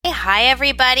Hi,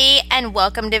 everybody, and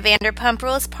welcome to Vanderpump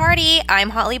Rules Party.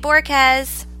 I'm Holly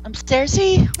Borquez. I'm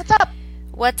Stacey. What's up?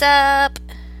 What's up?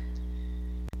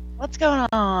 What's going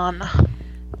on?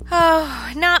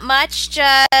 Oh, not much.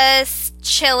 Just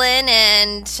chilling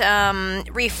and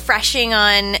refreshing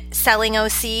on selling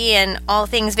OC and all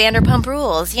things Vanderpump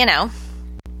Rules, you know.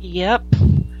 Yep.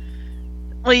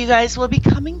 Well, you guys will be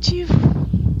coming to you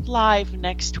live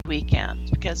next weekend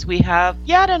because we have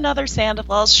yet another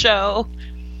Sandoval's show.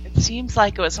 It seems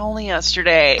like it was only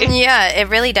yesterday. Yeah, it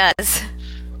really does.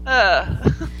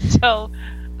 So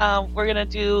we're going to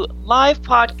do live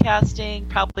podcasting,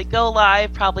 probably go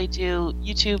live, probably do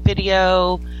YouTube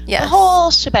video, yes. The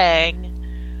whole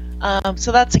shebang.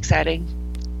 So that's exciting.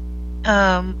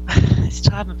 I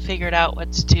still haven't figured out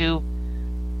what to do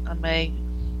on my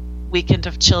weekend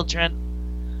of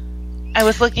children. I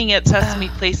was looking at Sesame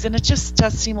Place, and it just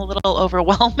does seem a little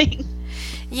overwhelming.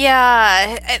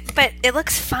 Yeah, but it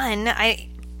looks fun.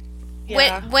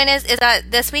 Yeah. When is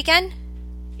that this weekend?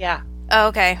 Yeah. Oh,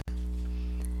 okay.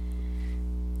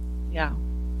 Yeah.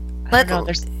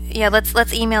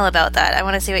 Let's email about that. I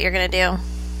want to see what you're gonna do.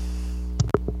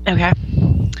 Okay.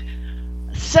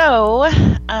 So,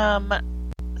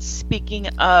 speaking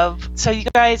of, so you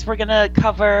guys, we're gonna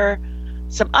cover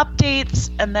some updates,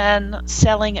 and then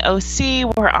selling OC.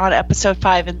 We're on episode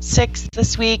 5 and 6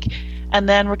 this week, and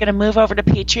then we're going to move over to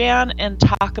Patreon and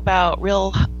talk about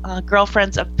Real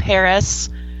Girlfriends of Paris,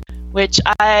 which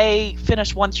I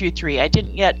finished 1 through 3. I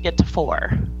didn't yet get to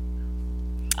 4.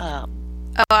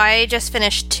 I just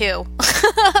finished 2.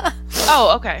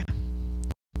 Oh, okay.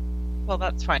 Well,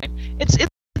 that's fine. It's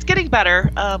getting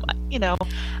better.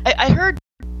 I heard.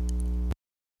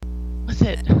 What's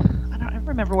it? I don't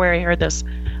remember where I heard this,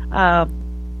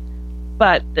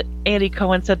 but Andy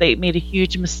Cohen said they made a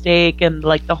huge mistake, and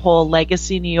like the whole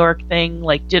Legacy New York thing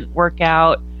didn't work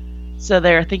out. So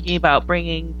they're thinking about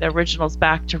bringing the originals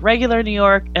back to regular New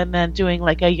York, and then doing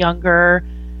like a younger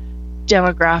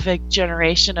demographic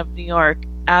generation of New York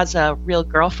as a Real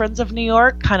Girlfriends of New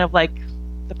York, kind of like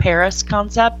the Paris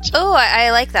concept. Oh,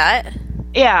 I like that.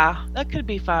 Yeah, that could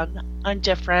be fun and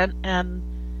different, and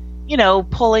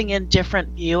pulling in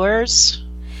different viewers.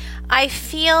 I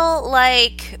feel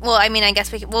like, well, I mean, I guess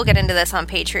we'll get into this on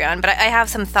Patreon, but I have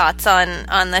some thoughts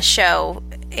on the show,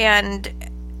 and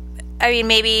I mean,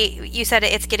 maybe you said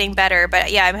it's getting better,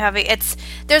 but yeah,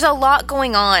 there's a lot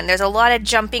going on. There's a lot of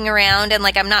jumping around, and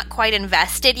I'm not quite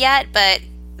invested yet, but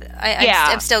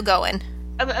I'm still going.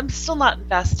 I'm still not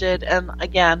invested, and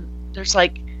again, there's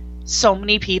so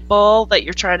many people that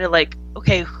you're trying to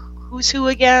okay, who's who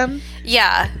again?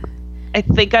 Yeah. I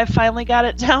think I finally got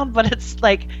it down, but it's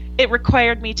it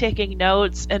required me taking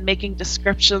notes and making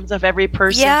descriptions of every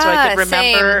person so I could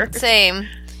remember. Same.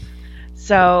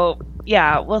 So,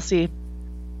 yeah, we'll see.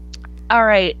 All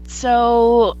right,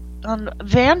 so on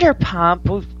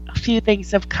Vanderpump, a few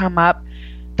things have come up.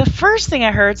 The first thing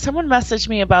I heard, someone messaged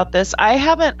me about this. I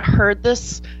haven't heard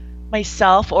this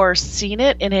myself or seen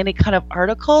it in any kind of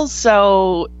articles,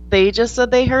 so they just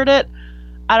said they heard it.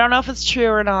 I don't know if it's true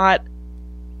or not.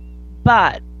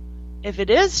 But if it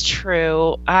is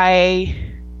true,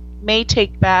 I may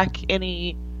take back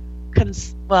any,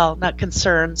 not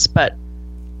concerns, but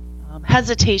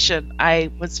hesitation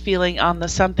I was feeling on the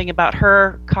something about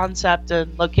her concept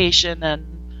and location and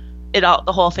the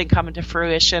whole thing coming to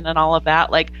fruition and all of that.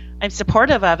 I'm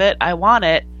supportive of it. I want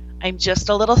it. I'm just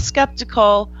a little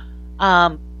skeptical.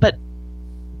 But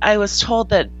I was told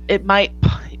that it might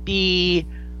be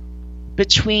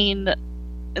between.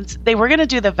 And they were going to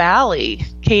do the Valley.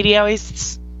 Katie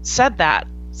always said that.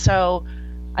 So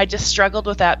I just struggled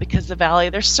with that because the Valley,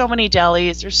 there's so many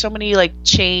delis, there's so many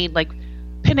chain,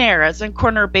 Panera's and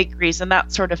corner bakeries and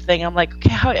that sort of thing. I'm like,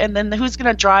 okay, and then who's going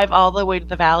to drive all the way to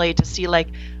the Valley to see a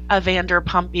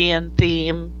Vanderpumpian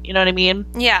theme? You know what I mean?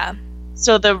 Yeah.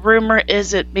 So the rumor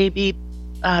is it may be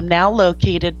now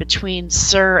located between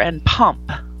SUR and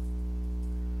Pump.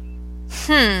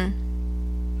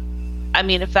 I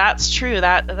mean, if that's true,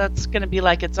 that's going to be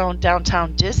its own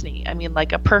downtown Disney. I mean,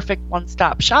 a perfect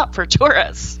one-stop shop for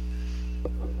tourists.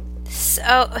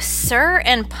 So, SUR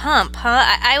and Pump,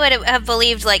 huh? I would have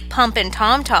believed Pump and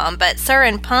Tom Tom, but SUR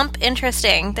and Pump,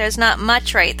 interesting. There's not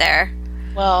much right there.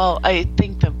 Well, I would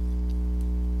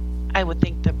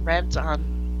think the rent on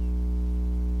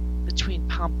between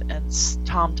Pump and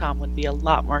Tom Tom would be a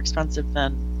lot more expensive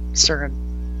than SUR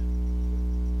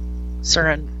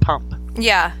and Pump.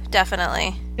 Yeah,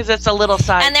 definitely. Because it's a little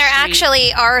side and there street.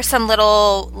 Actually are some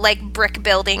little brick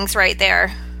buildings right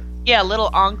there. Yeah, little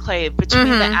enclave between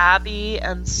the Abbey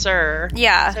and SUR.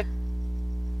 Yeah.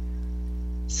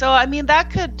 So I mean,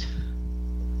 that could.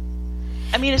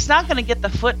 I mean, it's not going to get the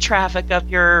foot traffic of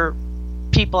your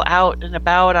people out and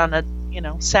about on a,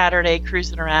 Saturday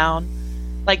cruising around.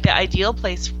 Like, the ideal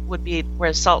place would be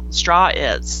where Salt and Straw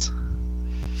is.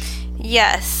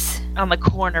 Yes. On the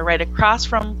corner, right across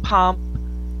from Pump,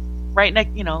 right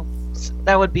next,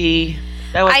 that would be...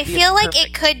 I feel like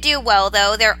it could do well,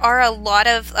 though. There are a lot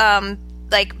of,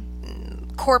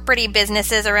 corporate-y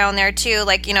businesses around there, too,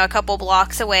 like, a couple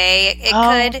blocks away.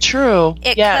 True.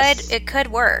 It could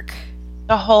work.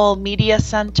 The whole media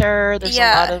center, there's a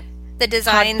lot of... The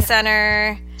design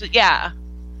center. Yeah.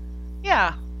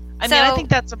 Yeah. I mean, I think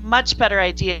that's a much better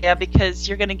idea because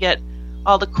you're going to get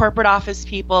all the corporate office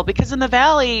people. Because in the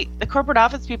Valley, the corporate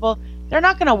office people... They're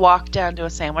not going to walk down to a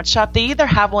sandwich shop. They either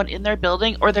have one in their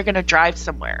building or they're going to drive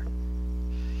somewhere.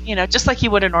 Just like you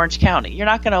would in Orange County. You're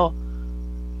not going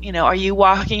to, are you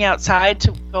walking outside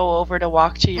to go over to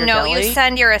walk to your deli? No, you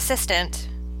send your assistant.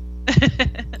 I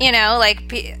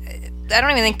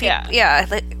don't even think people...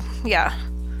 Yeah.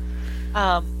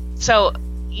 So,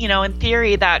 in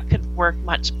theory, that could work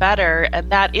much better.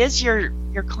 And that is your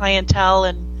clientele,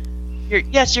 and you're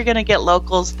going to get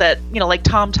locals that, like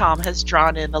TomTom has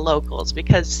drawn in the locals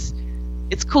because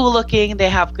it's cool looking. They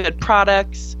have good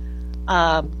products.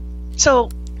 So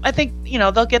I think,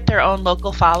 they'll get their own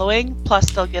local following. Plus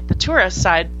they'll get the tourist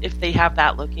side if they have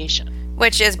that location.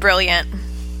 Which is brilliant.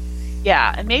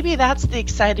 Yeah. And maybe that's the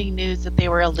exciting news that they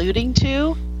were alluding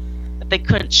to that they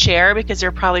couldn't share because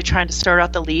they're probably trying to sort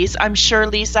out the lease. I'm sure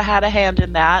Lisa had a hand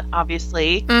in that,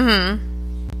 obviously. Mm-hmm.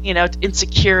 In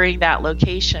securing that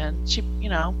location. She,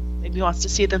 maybe wants to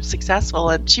see them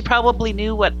successful. And she probably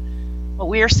knew what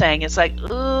we were saying. It's like,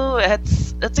 ooh,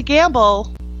 it's a gamble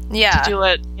to do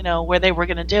it, where they were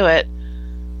going to do it.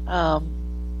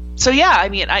 So, yeah, I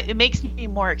mean, it makes me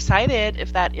more excited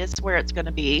if that is where it's going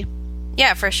to be.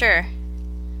 Yeah, for sure.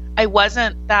 I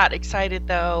wasn't that excited,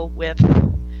 though, with,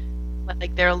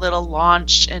 like, their little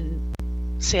launch and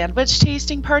sandwich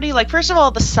tasting party. Like, first of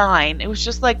all, the sign, it was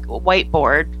just like a white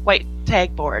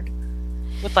tag board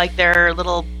with like their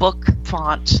little book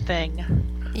font thing.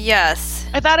 Yes.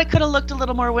 I thought it could have looked a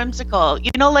little more whimsical.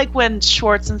 Like when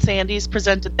Schwartz and Sandy's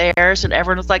presented theirs and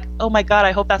everyone was like, oh my god,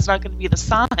 I hope that's not going to be the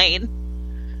sign.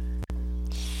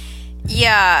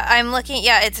 Yeah, I'm looking.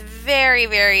 Yeah, it's very,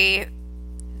 very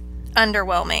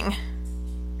underwhelming.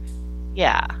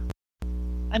 Yeah.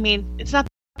 I mean, it's not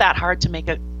that hard to make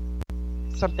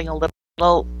something a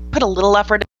little, put a little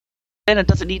effort in. It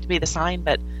doesn't need to be the sign,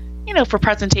 but for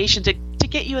presentation to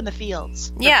get you in the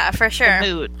fields. Yeah, for sure. The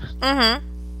mood. Mm-hmm.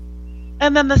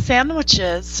 And then the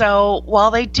sandwiches. So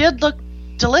while they did look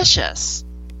delicious,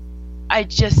 I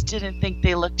just didn't think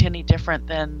they looked any different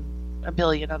than a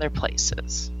billion other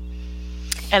places.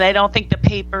 And I don't think the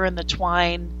paper and the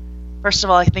twine. First of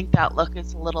all, I think that look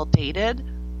is a little dated.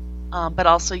 But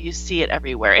also you see it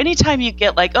everywhere. Anytime you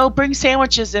get like, oh, bring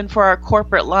sandwiches in for our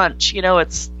corporate lunch,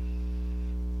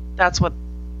 that's what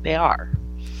they are.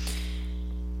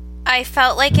 I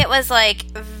felt like it was like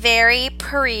very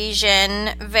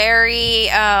Parisian, very,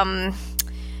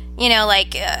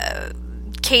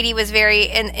 Katie was very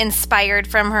inspired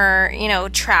from her,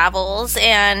 travels,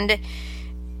 and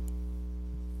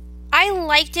I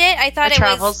liked it. I thought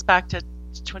travels back to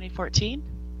 2014.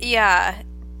 Yeah.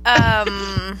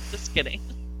 Just kidding.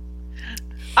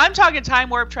 I'm talking time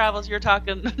warp travels. You're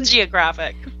talking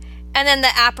geographic. And then the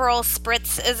Aperol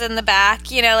Spritz is in the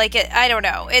back. I don't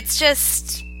know. It's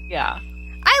just... Yeah.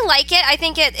 I like it. I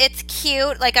think it's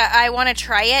cute. Like, I want to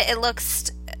try it. It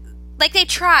looks... Like, they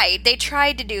tried. They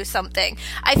tried to do something.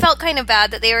 I felt kind of bad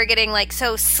that they were getting, like,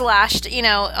 so slashed,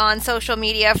 on social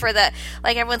media for the...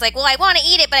 Like, everyone's like, well, I want to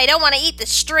eat it, but I don't want to eat the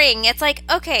string. It's like,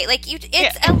 okay, like, a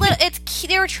little...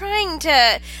 They were trying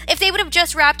to... If they would have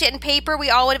just wrapped it in paper, we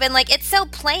all would have been like, it's so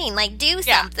plain. Like, do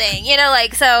something.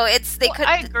 So it's... They could...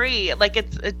 I agree. Like,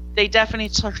 they definitely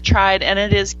tried, and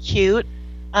it is cute.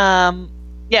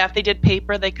 If they did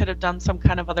paper, they could have done some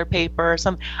kind of other paper or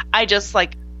something. I've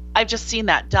just seen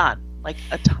that done. Like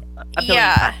a billion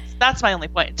times. That's my only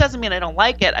point. It doesn't mean I don't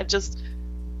like it. I've just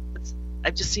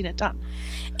seen it done.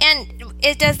 And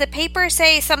does the paper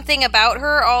say something about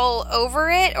her all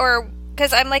over it, or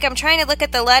because I'm trying to look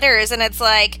at the letters and it's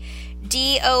like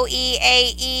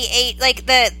DOEAE8, like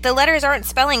the letters aren't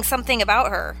spelling something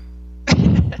about her.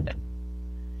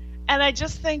 And I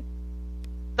just think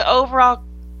the overall,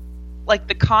 like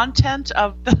the content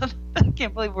of the I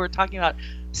can't believe we're talking about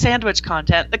sandwich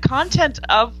content. The content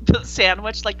of the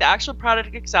sandwich, like the actual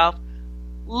product itself,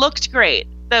 looked great.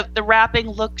 The wrapping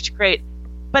looked great,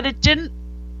 but it didn't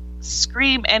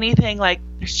scream anything like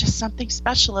there's just something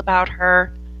special about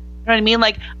her. You know what I mean?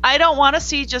 Like, I don't want to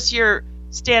see just your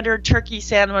standard turkey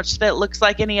sandwich that looks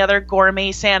like any other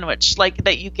gourmet sandwich, like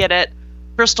that you get at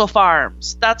Bristol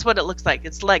Farms. That's what it looks like.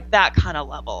 It's like that kind of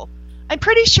level. I'm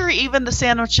pretty sure even the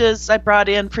sandwiches I brought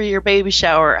in for your baby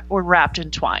shower were wrapped in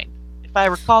twine, if I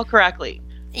recall correctly.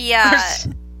 Yeah.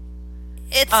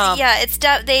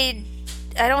 They.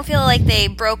 I don't feel like they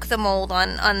broke the mold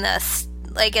on this.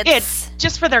 Like it's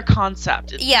just for their concept.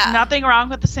 There's nothing wrong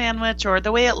with the sandwich or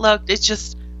the way it looked. It's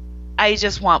just, I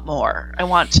just want more. I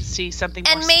want to see something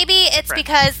more. And maybe it's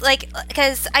because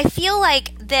I feel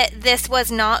like that this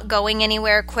was not going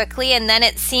anywhere quickly, and then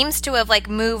it seems to have like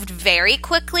moved very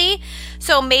quickly.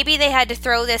 So maybe they had to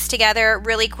throw this together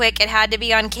really quick. It had to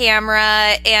be on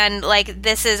camera, and like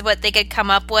this is what they could come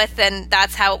up with, and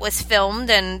that's how it was filmed,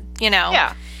 and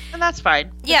Yeah, and that's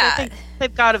fine. Yeah. I think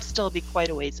they've got to still be quite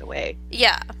a ways away.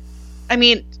 Yeah. I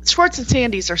mean, Schwartz and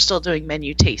Sandy's are still doing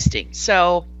menu tasting,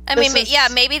 so...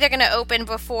 maybe they're going to open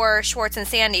before Schwartz and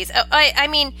Sandy's. I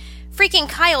mean, freaking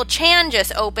Kyle Chan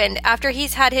just opened after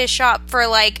he's had his shop for,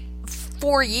 like,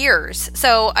 4 years.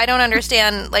 So I don't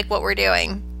understand, like, what we're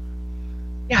doing.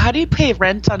 Yeah, how do you pay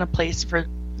rent on a place for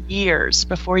years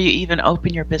before you even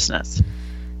open your business?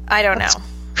 I don't know.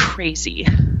 Crazy.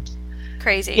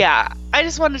 Yeah, I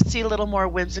just wanted to see a little more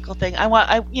whimsical thing.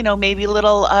 Maybe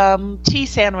little tea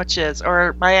sandwiches,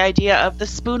 or my idea of the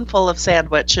spoonful of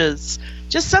sandwiches.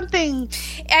 Just something.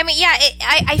 I mean, yeah,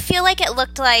 I feel like it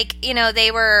looked like,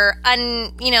 they were,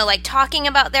 like talking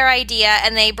about their idea,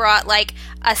 and they brought like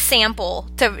a sample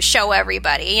to show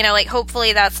everybody. Like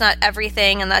hopefully that's not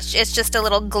everything, and it's just a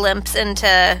little glimpse into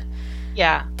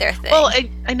their thing. Well,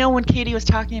 I know when Katie was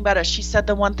talking about it, she said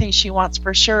the one thing she wants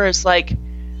for sure is like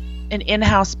an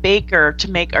in-house baker to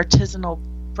make artisanal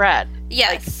bread.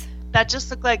 Yes. Like, that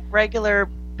just looked like regular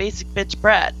basic bitch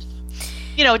bread.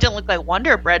 It didn't look like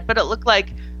Wonder Bread, but it looked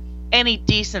like any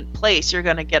decent place you're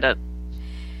going to get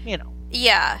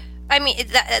Yeah. I mean,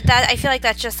 that I feel like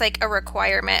that's just like a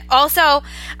requirement. Also,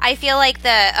 I feel like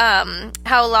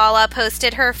how Lala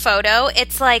posted her photo,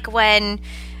 it's like when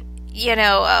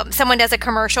someone does a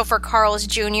commercial for Carl's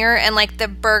Jr. and like the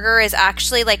burger is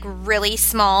actually like really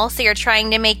small, so you're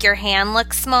trying to make your hand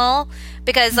look small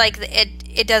because like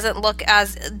it doesn't look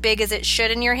as big as it should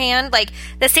in your hand. Like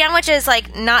the sandwich is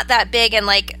like not that big, and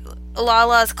like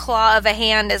Lala's claw of a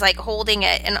hand is like holding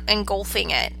it and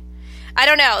engulfing it. I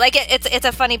don't know. Like it's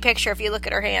a funny picture if you look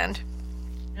at her hand.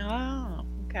 Oh,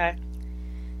 okay.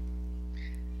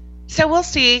 So we'll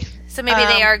see. So maybe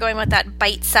they are going with that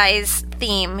bite-size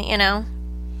theme,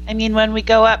 I mean, when we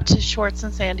go up to Schwartz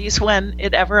and Sandy's, when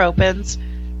it ever opens,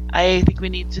 I think we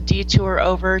need to detour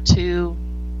over to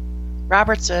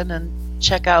Robertson and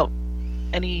check out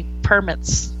any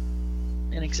permits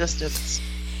in existence.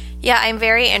 Yeah, I'm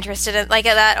very interested in, like,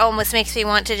 that almost makes me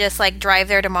want to just, like, drive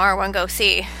there tomorrow and go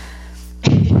see.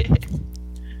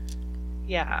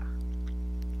 Yeah.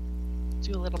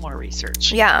 Do a little more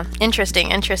research. Yeah,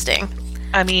 interesting.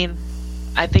 I mean,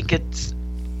 I think it's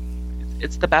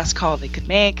the best call they could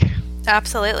make.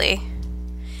 Absolutely.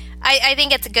 I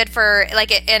think it's good for,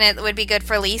 like, and it would be good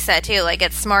for Lisa, too. Like,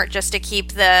 it's smart just to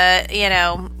keep the,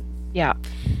 Yeah.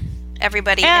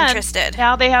 everybody and interested.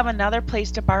 Now they have another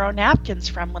place to borrow napkins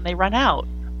from when they run out.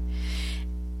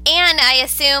 And I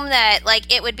assume that,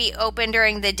 like, it would be open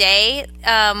during the day,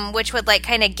 which would, like,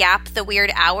 kind of gap the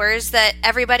weird hours that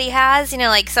everybody has.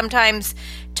 Like, sometimes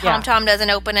Tom doesn't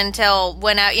open until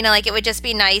when out, like, it would just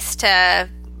be nice to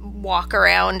walk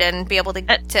around and be able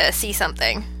to see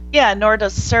something. Yeah, nor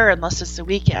does Sir unless it's the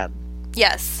weekend.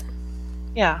 Yes.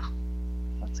 Yeah,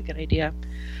 that's a good idea.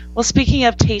 Well, speaking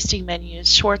of tasting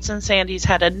menus, Schwartz and Sandy's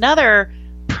had another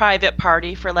private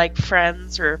party for, like,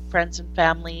 friends and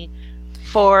family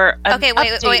for an Okay,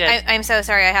 wait, I'm so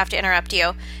sorry. I have to interrupt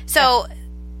you. So,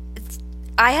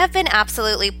 I have been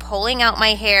absolutely pulling out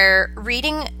my hair,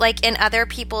 reading, like, in other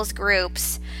people's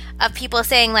groups of people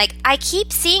saying, like, I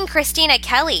keep seeing Christina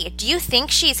Kelly. Do you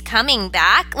think she's coming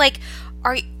back? Like,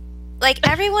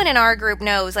 everyone in our group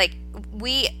knows, like,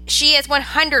 she is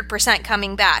 100%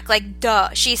 coming back. Like, duh,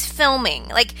 she's filming.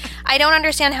 Like, I don't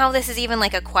understand how this is even,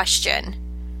 like, a question.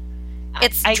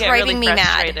 It's I driving me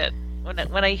frustrated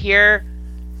mad. When I hear,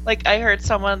 like, I heard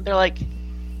someone, they're like,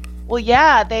 well,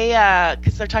 yeah, they,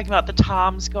 because they're talking about the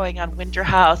Toms going on Winter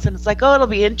House, and it's like, oh, it'll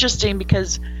be interesting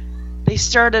because they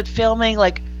started filming,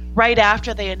 like, right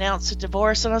after they announced a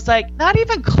divorce, and I was like, not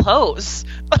even close.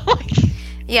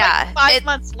 Yeah. Like 5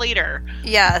 months later.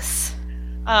 Yes.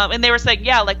 And they were saying,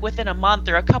 yeah, like within a month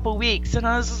or a couple weeks. And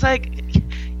I was just like,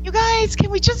 you guys, can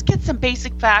we just get some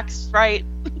basic facts right?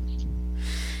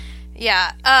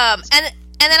 Yeah. And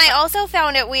then I also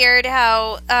found it weird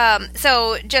how,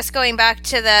 so just going back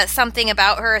to the something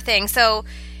about her thing. So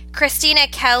Christina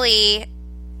Kelly,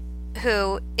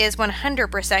 who is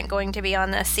 100% going to be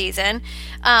on this season,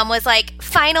 was like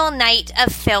final night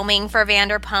of filming for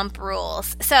Vanderpump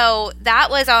Rules. So that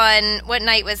was on, what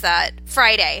night was that?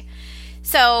 Friday.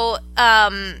 So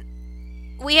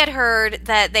we had heard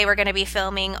that they were going to be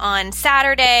filming on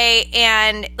Saturday,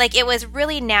 and like it was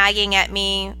really nagging at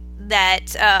me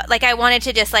that like I wanted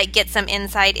to just like get some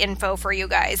inside info for you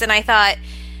guys, and I thought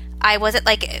I wasn't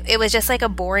like, it was just like a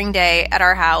boring day at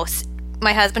our house.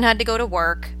 My husband had to go to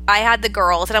work. I had the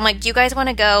girls, and I'm like, do you guys want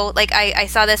to go? Like, I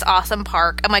saw this awesome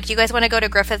park. I'm like, do you guys want to go to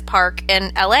Griffith Park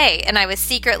in LA? And I was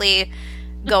secretly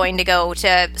going to go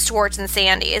to Schwartz and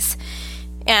Sandy's.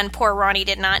 And poor Ronnie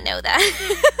did not know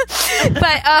that.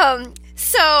 But,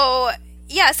 so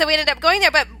we ended up going there.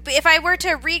 But if I were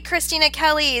to read Christina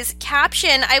Kelly's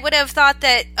caption, I would have thought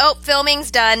that, oh,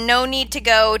 filming's done. No need to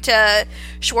go to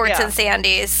Schwartz and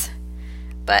Sandy's.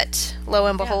 But lo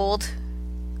and behold...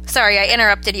 Sorry, I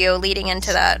interrupted you leading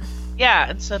into that. Yeah,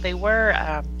 and so they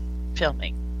were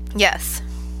filming. Yes.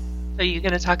 So you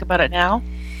going to talk about it now?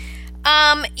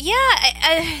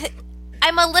 Yeah,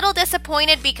 I'm a little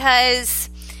disappointed because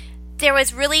there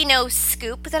was really no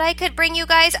scoop that I could bring you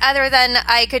guys other than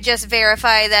I could just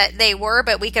verify that they were,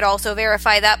 but we could also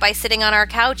verify that by sitting on our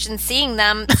couch and seeing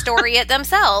them story it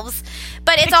themselves.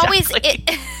 But it's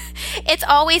it's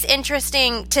always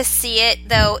interesting to see it,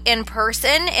 though, in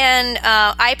person. And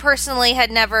I personally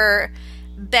had never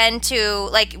been to,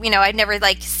 like, you know, I'd never,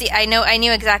 like, I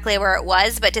knew exactly where it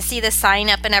was, but to see the sign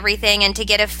up and everything and to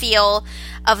get a feel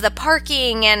of the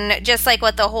parking and just, like,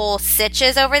 what the whole sitch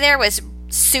is over there was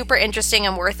super interesting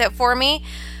and worth it for me.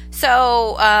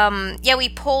 So, yeah, we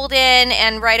pulled in,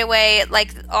 and right away,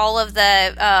 like, all of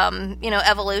the,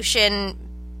 Evolution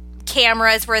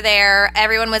cameras were there.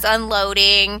 Everyone was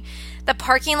unloading. The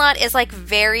parking lot is like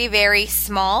very, very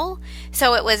small,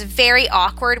 so it was very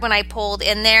awkward when I pulled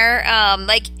in there.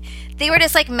 Like they were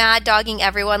just like mad dogging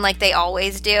everyone like they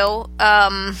always do.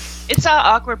 It's an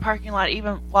awkward parking lot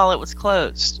even while it was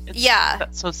closed.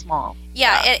 That's so small.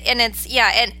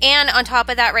 And on top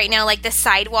of that, right now, like the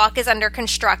sidewalk is under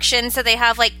construction, so they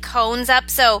have like cones up.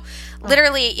 So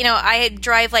literally, you know, I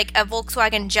drive like a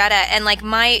Volkswagen Jetta, and like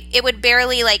it would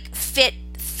barely like fit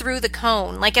through the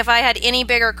cone. Like if I had any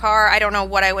bigger car, I don't know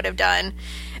what I would have done.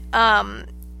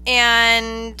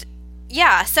 And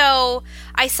yeah, so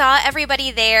I saw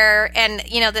everybody there, and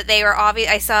you know that they were obvious.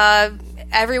 I saw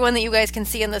everyone that you guys can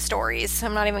see in the stories.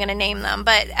 I'm not even going to name them,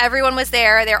 but everyone was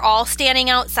there. They're all standing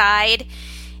outside,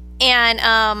 and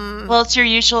well, it's your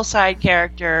usual side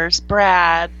characters: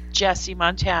 Brad, Jesse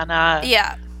Montana.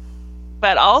 Yeah,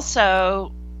 but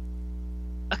also,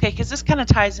 okay, because this kind of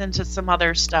ties into some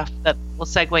other stuff that we'll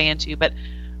segue into. But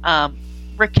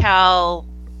Raquel,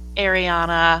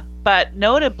 Ariana, but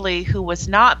notably, who was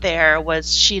not there was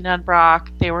Sheena and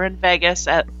Brock. They were in Vegas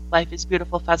at Life is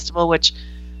Beautiful Festival, which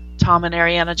Tom and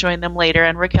Ariana joined them later,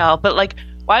 and Raquel. But like,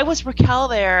 why was Raquel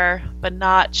there but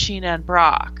not Sheena and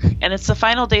Brock? And it's the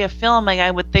final day of filming. I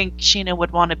would think Sheena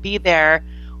would want to be there,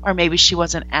 or maybe she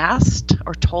wasn't asked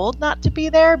or told not to be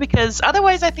there, because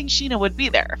otherwise I think Sheena would be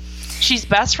there. She's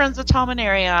best friends with Tom and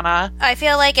Ariana. I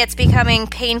feel like it's becoming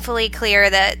painfully clear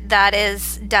that that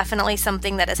is definitely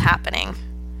something that is happening.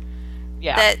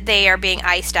 Yeah. That they are being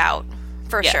iced out,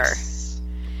 for sure.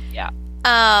 Yeah.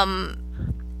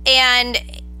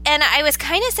 And I was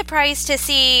kind of surprised to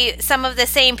see some of the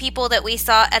same people that we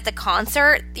saw at the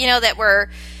concert, you know, that were,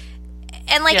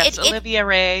 and like Olivia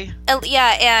Ray.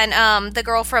 Yeah, and the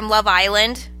girl from Love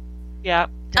Island. Yeah.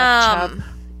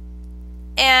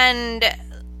 And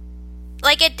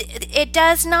like it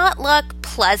does not look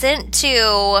pleasant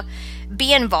to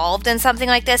be involved in something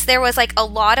like this. There was like a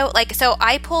lot of like, so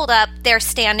I pulled up, they're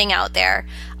standing out there.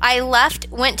 I left,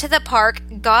 went to the park,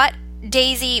 got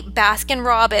Daisy Baskin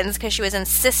Robbins because she was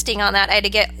insisting on that. I had to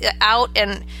get out,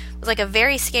 and it was like a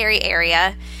very scary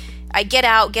area. I get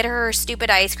out, get her stupid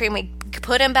ice cream. We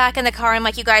put him back in the car. I'm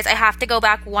like, you guys, I have to go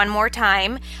back one more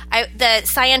time. The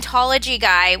Scientology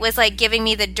guy was like giving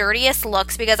me the dirtiest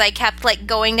looks because I kept like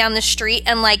going down the street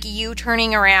and like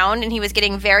turning around, and he was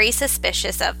getting very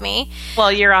suspicious of me.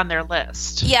 Well, you're on their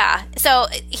list. Yeah. So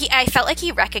I felt like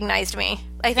he recognized me.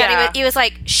 I thought he was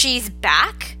like, she's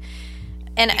back.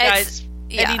 And guys,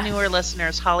 any newer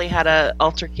listeners, Holly had an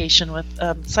altercation with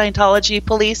Scientology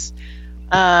police.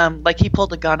 Like he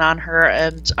pulled a gun on her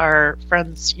and our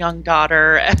friend's young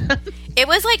daughter. It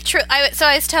was like true. So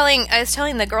I was telling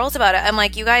the girls about it. I'm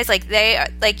like, you guys, like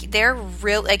they're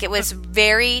real. Like it was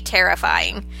very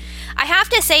terrifying. I have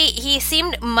to say, he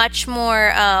seemed much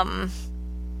more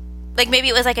like maybe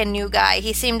it was like a new guy.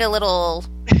 He seemed a little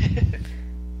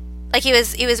Like he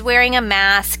was wearing a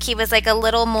mask. He was like a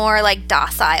little more like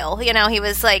docile. You know, he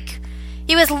was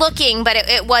looking, but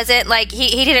it wasn't like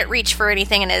he didn't reach for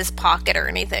anything in his pocket or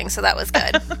anything. So that was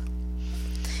good.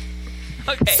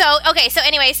 Okay. So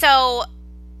anyway, so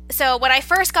when I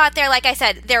first got there, like I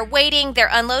said, they're waiting, they're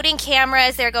unloading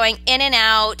cameras, they're going in and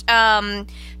out.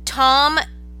 Tom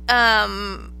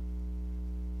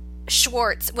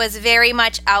Schwartz was very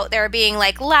much out there being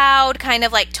like loud, kind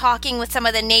of like talking with some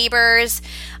of the neighbors.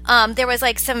 There was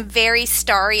like some very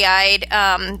starry-eyed,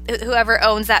 whoever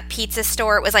owns that pizza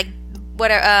store, it was like,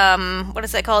 what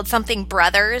is it called? Something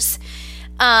Brothers.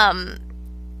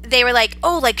 They were like,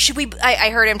 oh, like, should we, I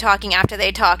heard him talking after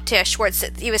they talked to Schwartz,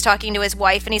 he was talking to his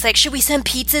wife, and he's like, should we send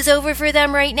pizzas over for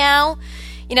them right now?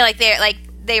 You know, like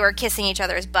they were kissing each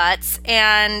other's butts.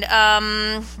 And,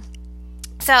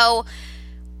 so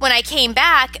when I came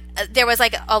back, there was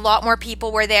like a lot more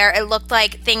people were there. It looked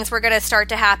like things were going to start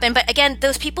to happen. But again,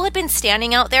 those people had been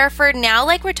standing out there for now,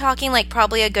 like we're talking like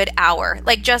probably a good hour,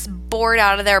 like just bored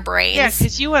out of their brains. Yeah,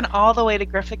 because you went all the way to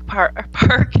Griffith Park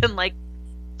and like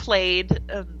played.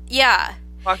 Yeah.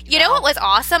 You know what was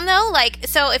awesome though? Like,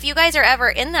 so if you guys are ever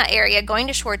in that area going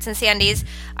to Schwartz and Sandy's,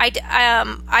 I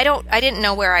didn't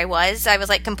know where I was. I was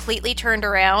like completely turned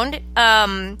around.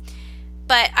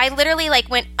 But I literally like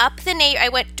went up I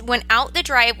went out the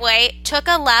driveway, took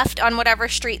a left on whatever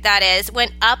street that is,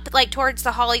 went up like towards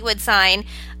the Hollywood sign,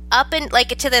 up and like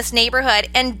to this neighborhood,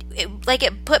 and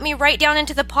it put me right down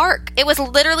into the park. It was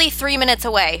literally 3 minutes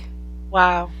away.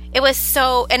 Wow. It was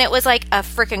and it was like a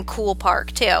freaking cool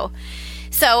park too.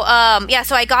 So,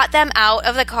 so I got them out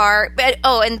of the car, but,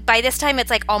 and by this time it's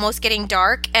like almost getting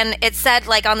dark, and it said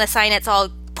like on the sign, it's all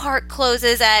park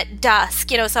closes at dusk,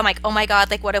 you know, so I'm like, oh my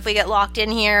God, like what if we get locked in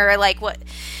here, or like what?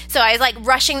 So I was like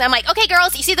rushing them, like, okay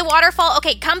girls, you see the waterfall?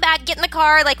 Okay, come back, get in the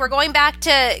car, like we're going back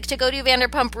to go do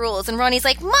Vanderpump Rules. And Ronnie's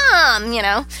like, Mom, you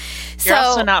know. You're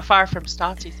also not far from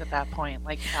Stotzi's at that point,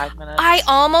 like 5 minutes. I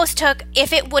almost took,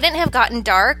 if it wouldn't have gotten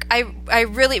dark,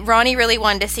 Ronnie really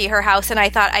wanted to see her house, and I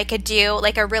thought I could do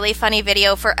like a really funny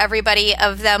video for everybody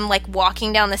of them like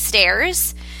walking down the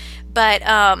stairs. But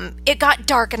it got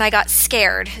dark and I got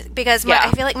scared because I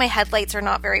feel like my headlights are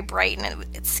not very bright and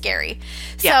it's scary.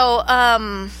 Yeah.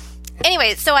 So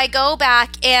anyway, so I go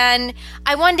back and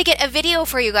I wanted to get a video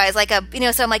for you guys, like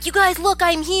so I'm like, you guys, look,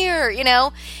 I'm here, you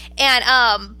know. And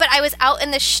but I was out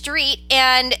in the street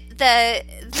and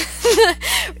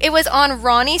it was on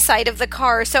Ronnie's side of the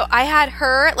car, so I had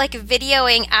her like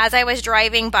videoing as I was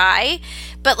driving by,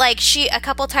 but like a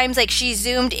couple times like she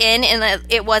zoomed in and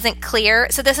it wasn't clear.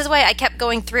 So this is why I kept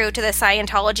going through to the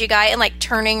Scientology guy and like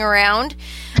turning around.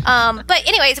 But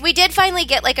anyways, we did finally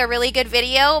get like a really good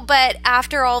video, but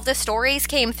after all the stories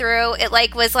came through, it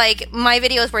like was like my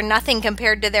videos were nothing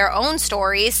compared to their own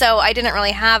stories, so I didn't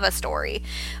really have a story.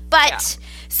 But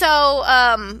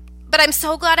but I'm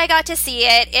so glad I got to see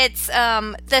it. It's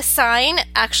the sign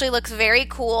actually looks very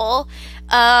cool.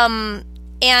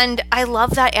 And I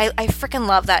love that. I freaking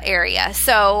love that area.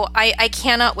 So I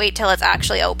cannot wait till it's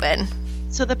actually open.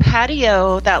 So the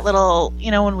patio, that little,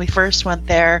 when we first went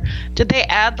there, did they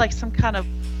add like some kind of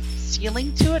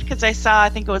ceiling to it? Because I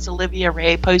think it was Olivia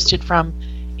Ray posted from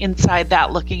inside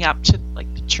that looking up to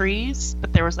like the trees,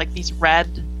 but there was like these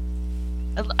red,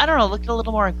 I don't know, looked a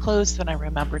little more enclosed than I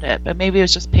remembered it, but maybe it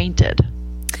was just painted.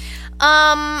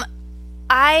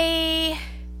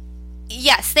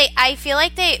 Yes, I feel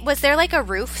like was there like a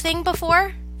roof thing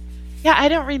before? Yeah, I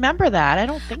don't remember that. I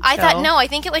don't think so. I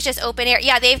think it was just open air.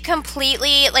 Yeah, they've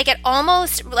completely, like, it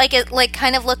almost, like, it, like,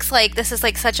 kind of looks like this is,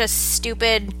 like, such a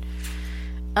stupid,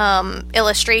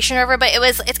 illustration over, but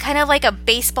it's kind of like a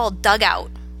baseball dugout.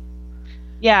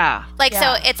 Yeah. Like,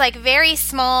 so it's, like, very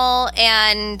small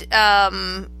and,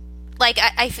 like,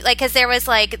 I feel like, because there was,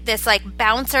 like, this, like,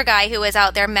 bouncer guy who was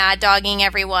out there mad dogging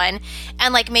everyone,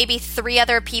 and, like, maybe 3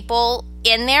 other people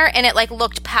in there, and it, like,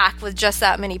 looked packed with just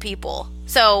that many people.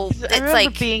 So I remember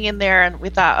like being in there, and we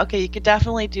thought, okay, you could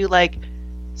definitely do like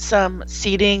some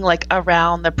seating like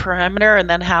around the perimeter, and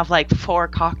then have like 4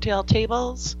 cocktail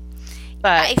tables.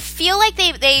 But I feel like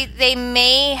they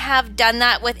may have done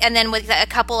that with a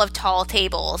couple of tall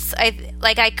tables. I'll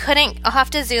have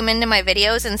to zoom into my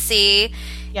videos and see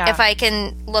if I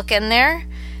can look in there.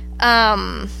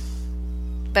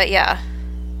 But yeah.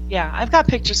 Yeah, I've got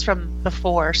pictures from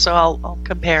before, so I'll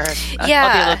compare it. Yeah.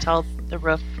 I'll be able to tell the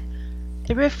roof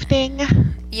thing.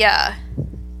 Yeah.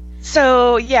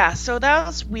 So that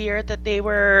was weird that they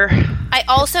were... I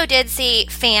also did see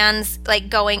fans, like,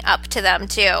 going up to them,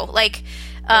 too. Like,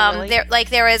 really?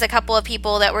 there was a couple of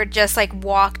people that were just, like,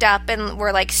 walked up and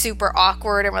were, like, super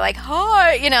awkward and were like,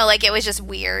 hi, like, it was just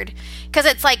weird. Because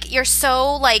it's, like, you're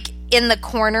so, like, in the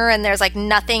corner and there's like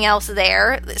nothing else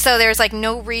there. So there's like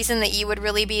no reason that you would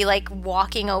really be like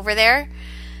walking over there.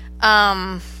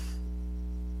 But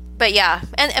yeah,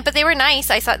 but they were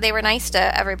nice. I thought they were nice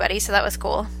to everybody, so that was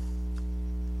cool.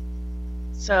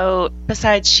 So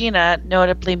besides Scheana,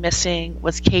 notably missing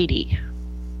was Katie.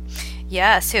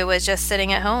 Yes, who was just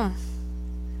sitting at home.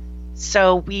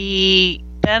 So we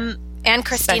then... And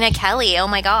Christina Kelly, oh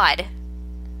my god.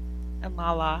 And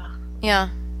Lala. Yeah.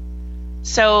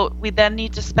 So we then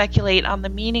need to speculate on the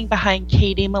meaning behind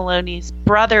Katie Maloney's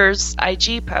brother's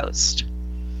IG post.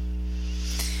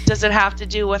 Does it have to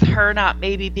do with her not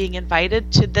maybe being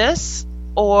invited to this?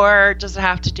 Or does it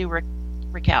have to do with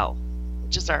Raquel?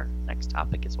 Which is our next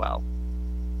topic as well.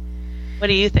 What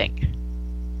do you think?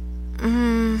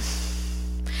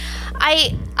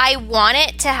 I want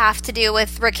it to have to do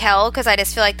with Raquel because I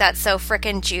just feel like that's so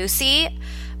freaking juicy.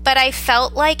 But I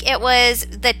felt like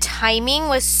the timing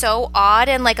was so odd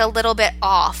and like a little bit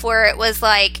off, where it was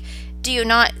like,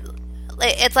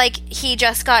 it's like he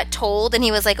just got told and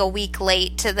he was like a week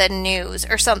late to the news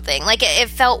or something. Like it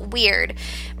felt weird.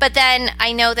 But then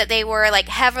I know that they were like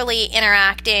heavily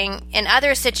interacting in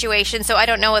other situations, so I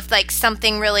don't know if like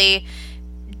something really,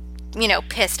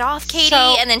 pissed off Katie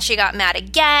and then she got mad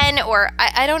again, or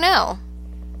I don't know.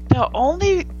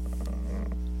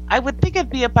 I would think it'd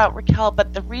be about Raquel,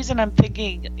 but the reason I'm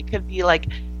thinking it could be like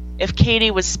if Katie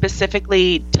was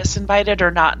specifically disinvited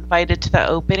or not invited to the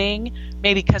opening,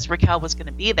 maybe because Raquel was going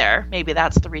to be there. Maybe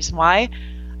that's the reason why.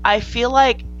 I feel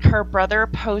like her brother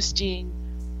posting,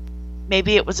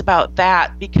 maybe it was about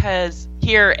that because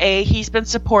here, he's been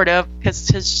supportive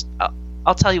because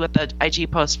I'll tell you what the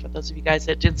IG post, for those of you guys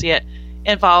that didn't see it,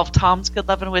 involved Tom's Good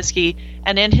Love and Whiskey.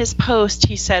 And in his post,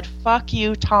 he said, "Fuck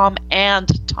you, Tom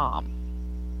and Tom."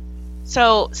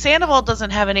 So Sandoval doesn't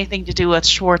have anything to do with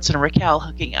Schwartz and Raquel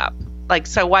hooking up. Like,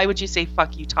 so why would you say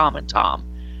 "fuck you, Tom and Tom"?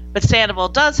 But Sandoval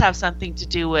does have something to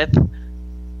do with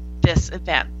this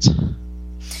event.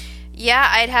 Yeah,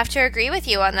 I'd have to agree with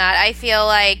you on that. I feel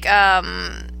like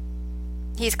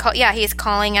he's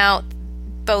calling out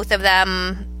both of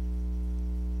them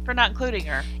for not including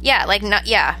her.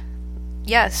 Yeah,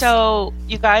 yes. So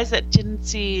you guys that didn't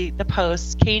see the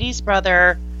post, Katie's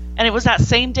brother, and it was that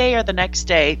same day or the next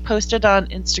day, posted on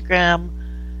Instagram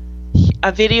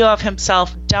a video of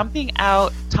himself dumping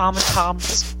out Tom and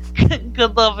Tom's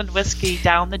Good Love and Whiskey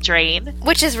down the drain,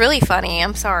 which is really funny.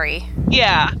 I'm sorry.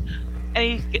 Yeah,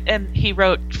 and he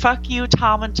wrote, "Fuck you,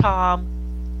 Tom and Tom.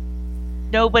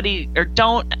 Nobody or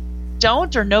don't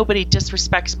or nobody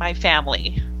disrespects my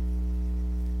family."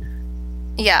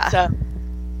 Yeah. So,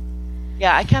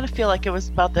 yeah, I kind of feel like it was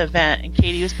about the event, and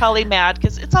Katie was probably mad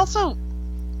because it's also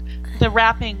the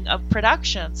wrapping of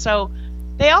production, so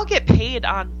they all get paid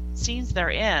on scenes they're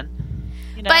in.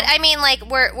 But I mean, like,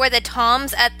 were the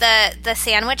Toms at the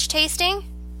sandwich tasting?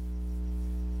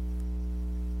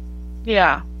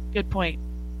 Yeah, good point.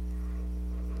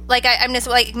 Like, I'm just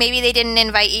like, maybe they didn't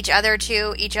invite each other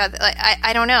to each other. Like,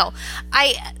 I don't know.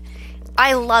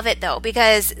 I love it though,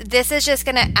 because this is just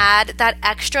going to add that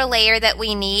extra layer that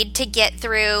we need to get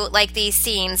through like these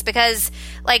scenes, because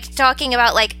like talking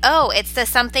about like, oh, it's the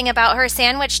something about her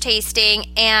sandwich tasting,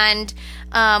 and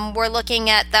we're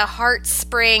looking at the Heart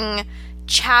Spring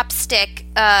chapstick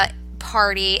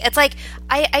party. It's like,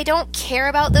 I don't care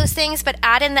about those things, but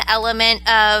add in the element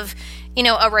of,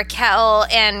 a Raquel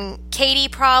and Katie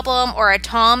problem, or a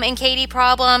Tom and Katie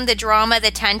problem, the drama,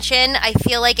 the tension. I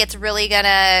feel like it's really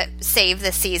gonna save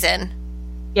this season.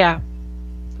 Yeah,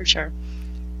 for sure.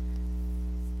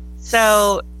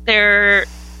 So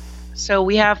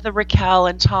we have the Raquel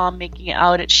and Tom making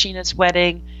out at Scheana's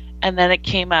wedding, and then it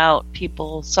came out,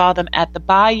 people saw them at the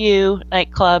Bayou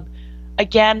nightclub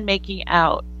again making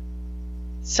out.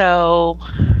 So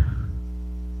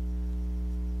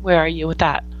where are you with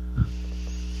that?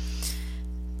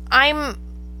 I'm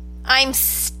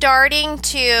starting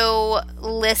to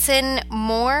listen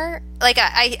more. Like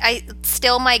I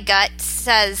still, my gut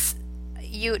says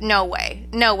no way.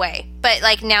 But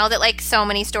like now that like so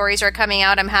many stories are coming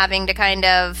out, I'm having to kind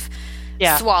of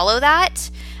swallow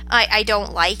that. I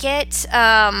don't like it.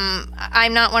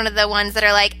 I'm not one of the ones that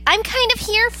are like, I'm kind of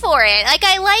here for it. Like,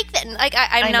 I like that. Like,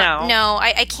 I'm not. No,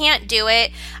 I can't do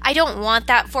it. I don't want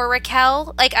that for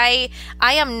Raquel. Like, I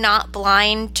am not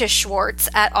blind to Schwartz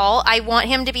at all. I want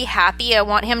him to be happy. I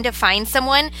want him to find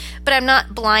someone, but I'm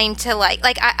not blind to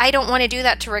I don't want to do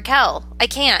that to Raquel. I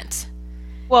can't.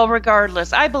 Well,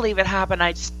 regardless, I believe it happened.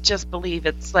 I just believe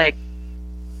it's like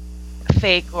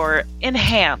fake or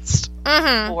enhanced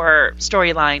for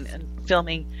storyline and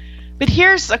filming. But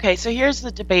here's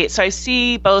the debate. So I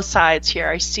see both sides here.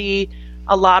 I see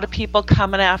a lot of people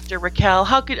coming after Raquel.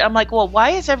 I'm like, well,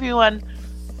 why is everyone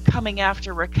coming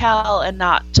after Raquel and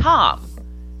not Tom?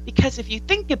 Because if you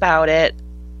think about it,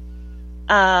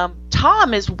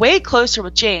 Tom is way closer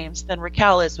with James than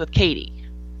Raquel is with Katie.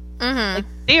 Mm-hmm. Like,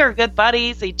 they are good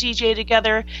buddies. They DJ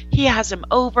together. He has him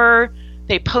over.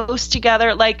 They post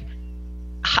together. Like,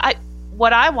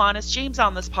 what I want is James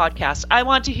on this podcast. I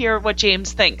want to hear what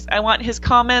James thinks. I want his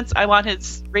comments. I want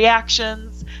his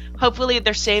reactions. Hopefully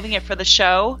they're saving it for the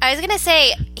show. I was going to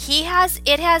say,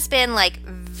 it has been, like,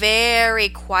 very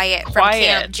quiet from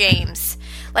Camp James.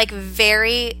 Like,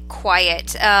 very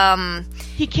quiet.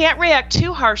 He can't react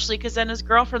too harshly because then his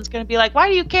girlfriend's going to be like, why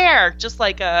do you care? Just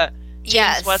like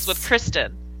James was with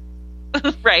Kristen.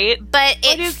 Right? But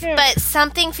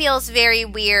something feels very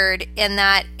weird in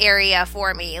that area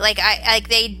for me. Like,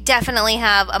 they definitely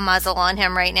have a muzzle on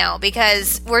him right now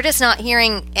because we're just not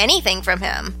hearing anything from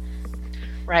him.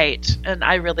 Right. And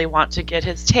I really want to get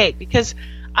his take because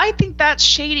I think that's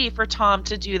shady for Tom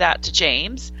to do that to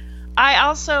James.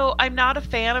 I'm not a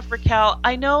fan of Raquel.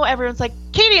 I know everyone's like,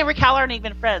 Katie and Raquel aren't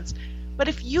even friends. But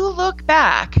if you look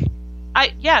back,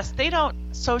 yes, they don't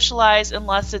socialize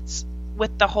unless it's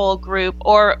with the whole group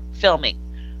or filming.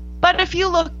 But if you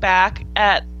look back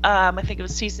at, I think it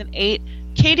was season 8,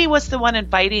 Katie was the one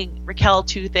inviting Raquel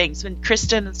to things. When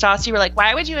Kristen and Stassi were like,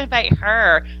 why would you invite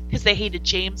her? Because they hated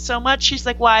James so much. She's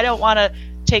like, well, I don't want to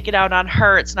take it out on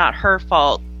her. It's not her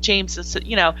fault. James is,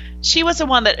 she was the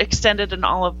one that extended an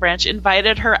olive branch,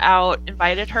 invited her out,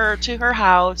 invited her to her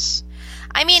house.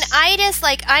 I mean,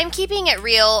 I'm keeping it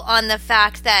real on the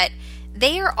fact that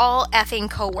they are all effing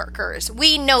coworkers.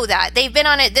 We know that. They've been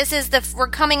on it. We're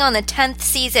coming on the 10th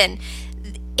season.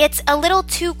 It's a little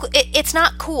too, it's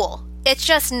not cool. It's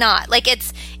just not. Like,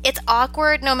 it's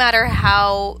awkward no matter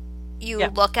how you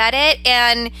look at it.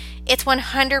 And it's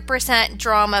 100%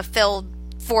 drama filled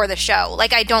for the show.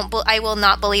 Like, I will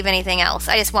not believe anything else.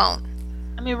 I just won't.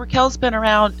 I mean, Raquel's been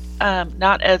around,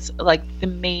 not as, like, the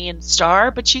main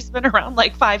star, but she's been around,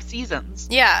 like, 5 seasons.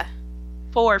 Yeah.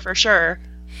 4 for sure.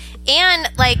 And,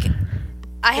 like,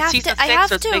 I have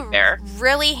to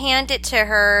really hand it to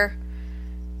her.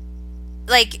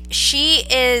 Like, she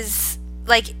is,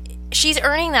 like, she's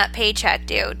earning that paycheck,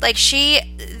 dude. Like,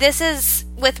 this is,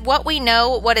 with what we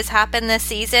know, what has happened this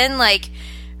season, like,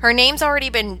 her name's already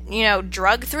been,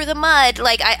 drugged through the mud.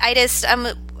 Like,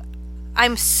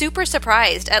 I'm super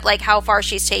surprised at, like, how far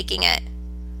she's taking it.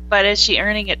 But is she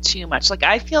earning it too much? Like,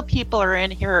 I feel people are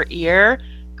in her ear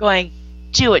going,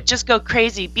 do it, just go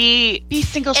crazy, be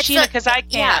single Sheena because I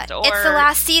can't. Yeah, it's the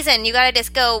last season. You gotta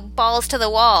just go balls to the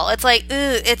wall. It's like,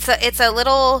 it's a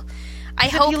little. I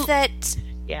hope that.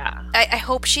 Yeah. I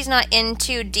hope she's not in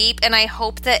too deep, and I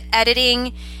hope that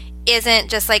editing isn't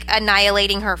just like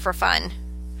annihilating her for fun.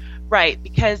 Right,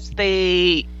 because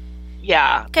she's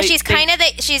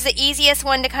she's the easiest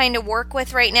one to kind of work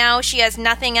with right now. She has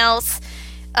nothing else.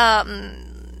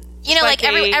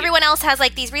 Everyone else has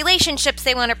like these relationships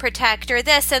they want to protect or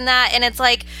this and that, and it's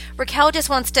like Raquel just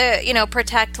wants to,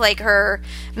 protect like her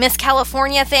Miss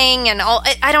California thing and all.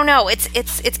 I don't know.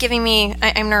 It's giving me.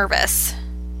 I'm nervous.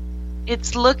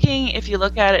 It's looking. If you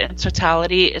look at it in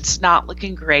totality, it's not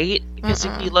looking great because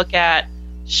if you look at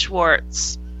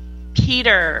Schwartz,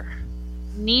 Peter,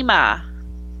 Nima,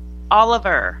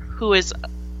 Oliver, who is,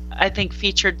 I think,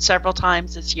 featured several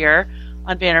times this year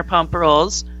on Vanderpump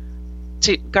Rules,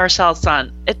 to Garcelle's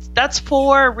son. That's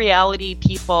 4 reality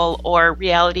people or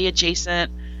reality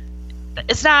adjacent.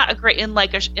 It's not a great in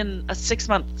a 6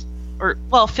 month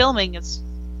filming is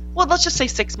let's just say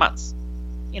 6 months.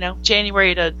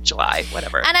 January to July,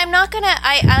 whatever. And I'm not gonna.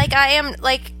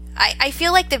 I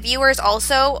feel like the viewers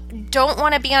also don't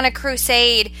want to be on a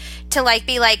crusade to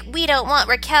be like, we don't want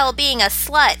Raquel being a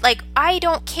slut. Like, I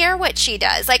don't care what she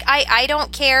does. Like, I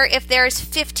don't care if there's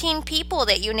 15 people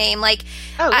that you name. Like,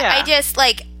 I just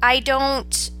that's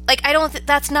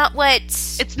not what.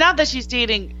 It's not that she's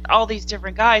dating all these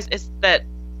different guys. It's that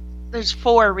there's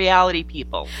 4 reality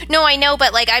people. No, I know,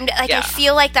 but I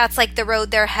feel like that's like the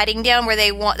road they're heading down where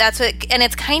they want. That's what, and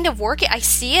it's kind of working. I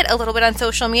see it a little bit on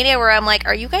social media where I'm like,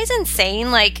 are you guys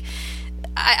insane? Like,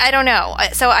 I don't know.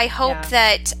 So I hope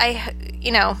that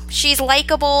she's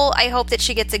likable. I hope that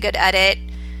she gets a good edit.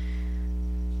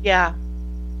 Yeah,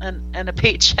 and a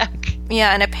paycheck.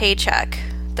 Yeah, and a paycheck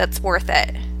that's worth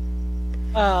it.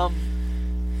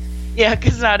 Yeah,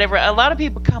 because a lot of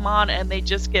people come on and they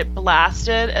just get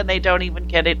blasted and they don't even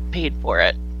get it paid for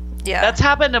it. Yeah. That's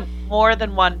happened to more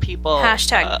than one people.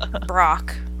 #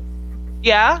 Brock.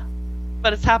 Yeah,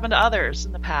 but it's happened to others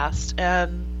in the past.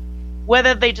 And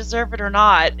whether they deserve it or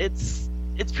not, it's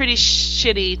pretty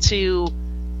shitty to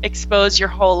expose your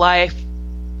whole life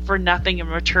for nothing in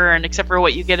return, except for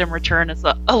what you get in return is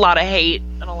a lot of hate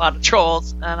and a lot of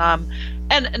trolls.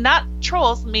 And not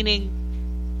trolls, meaning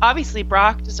obviously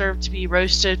Brock deserved to be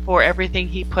roasted for everything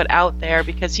he put out there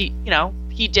because he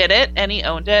did it and he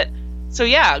owned it. So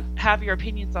yeah, have your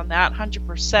opinions on that,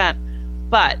 100%.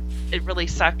 But it really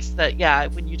sucks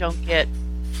that, when you don't get...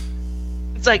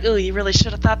 It's like, oh, you really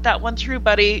should have thought that one through,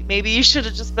 buddy. Maybe you should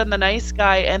have just been the nice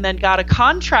guy and then got a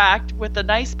contract with a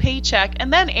nice paycheck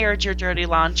and then aired your dirty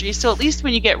laundry. So at least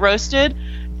when you get roasted,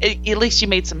 at least you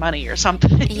made some money or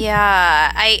something.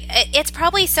 Yeah, it's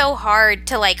probably so hard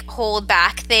to like hold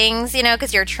back things,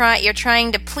 because you're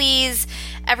trying to please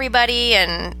everybody,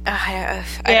 and I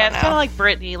don't know. It's kind of like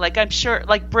Britney. Like I'm sure,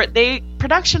 like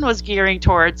production was gearing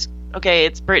towards, okay,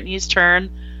 it's Britney's turn,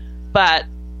 but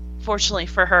fortunately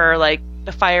for her, like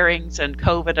the firings and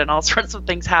COVID and all sorts of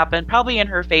things happened, probably in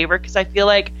her favor, because I feel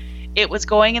like it was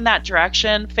going in that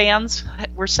direction. Fans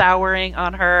were souring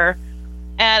on her,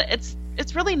 and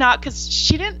it's really not, because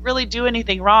she didn't really do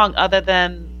anything wrong other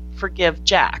than forgive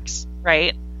Jax,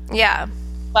 right? Yeah.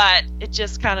 But it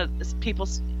just kind of,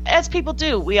 as people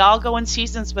do, we all go in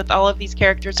seasons with all of these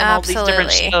characters and all these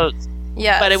different shows.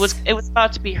 Yes. But it was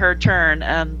about to be her turn,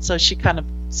 and so she kind of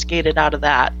skated out of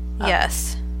that.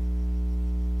 Yes.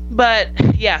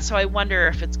 But yeah, so I wonder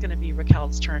if it's going to be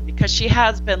Raquel's turn, because she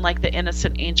has been like the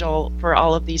innocent angel for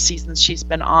all of these seasons she's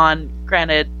been on.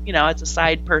 Granted, as a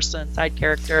side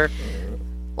character.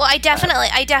 Well, I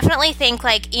definitely think,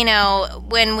 like,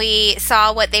 when we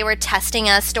saw what they were testing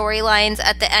us storylines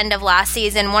at the end of last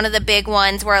season, one of the big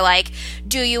ones were like,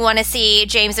 do you want to see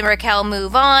James and Raquel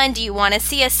move on? Do you want to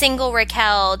see a single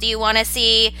Raquel? Do you want to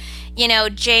see,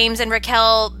 James and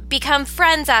Raquel become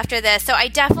friends after this? So I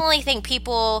definitely think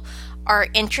people are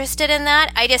interested in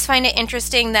that. I just find it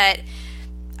interesting that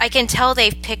I can tell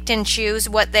they've picked and choose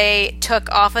what they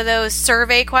took off of those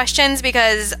survey questions,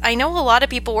 because I know a lot of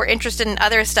people were interested in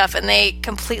other stuff and they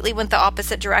completely went the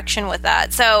opposite direction with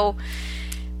that. So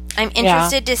I'm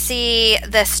interested to see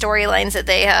the storylines that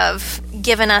they have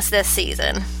given us this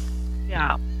season.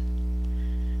 Yeah.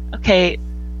 Okay.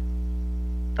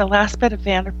 The last bit of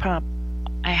Vanderpump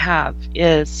I have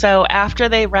is, so after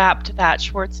they wrapped that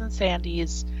Schwartz and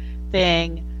Sandy's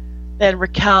thing, then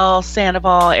Raquel,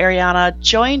 Sandoval, Ariana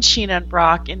joined Sheena and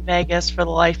Brock in Vegas for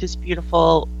the Life is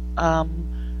Beautiful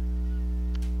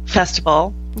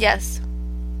festival. Yes.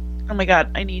 Oh my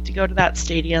God, I need to go to that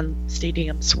stadium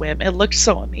swim. It looked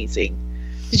so amazing.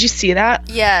 Did you see that?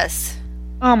 Yes.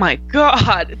 Oh my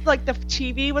God. It's like the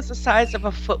TV was the size of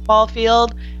a football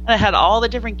field, and it had all the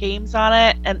different games on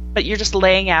it, but you're just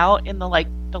laying out in the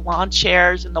lawn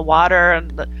chairs and the water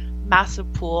and the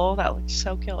massive pool. That looked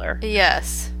so killer.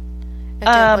 Yes. It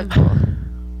did look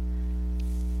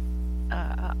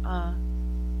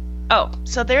cool.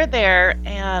 So they're there,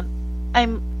 and I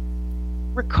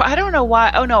don't know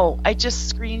why. Oh no, I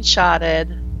just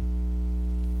screenshotted.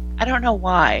 I don't know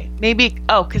why. Maybe,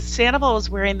 because Sandoval was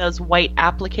wearing those white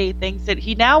applique things that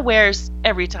he now wears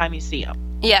every time you see him.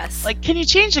 Yes. Like, can you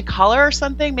change the color or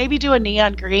something? Maybe do a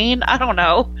neon green? I don't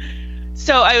know.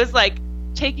 So I was like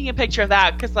taking a picture of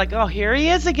that, because here he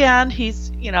is again.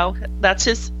 He's, that's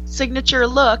his signature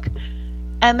look.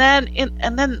 And then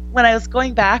when I was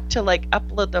going back to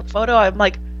upload the photo, I'm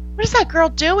like, what is that girl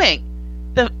doing?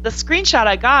 The screenshot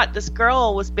I got, this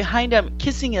girl was behind him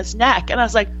kissing his neck, and I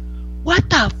was like, what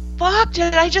the fuck?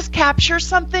 Did I just capture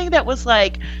something that was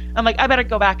I'm like, I better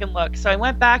go back and look. So I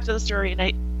went back to the story and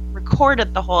I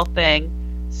recorded the whole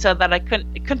thing so that it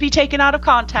couldn't be taken out of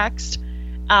context,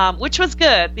 which was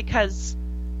good, because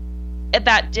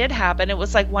that did happen. It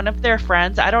was one of their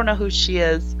friends. I don't know who she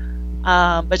is,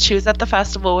 but she was at the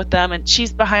festival with them, and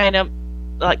she's behind him.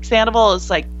 Sandoval is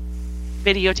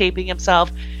videotaping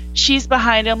himself. She's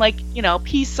behind him,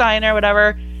 peace sign or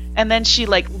whatever. And then she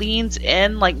leans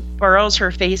in, burrows her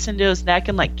face into his neck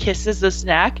and kisses his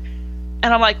neck.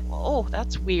 And I'm like, oh,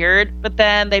 that's weird. But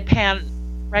then they pan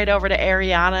right over to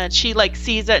Ariana, and she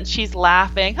sees it and she's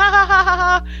laughing. Ha ha ha ha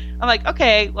ha. I'm like,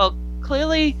 okay, well,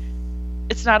 clearly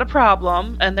it's not a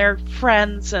problem and they're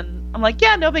friends. And I'm like,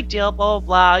 yeah, no big deal, blah,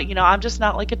 blah, blah. I'm just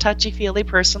not a touchy-feely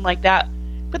person like that.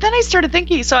 But then I started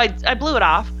thinking, so I blew it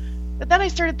off. But then I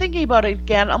started thinking about it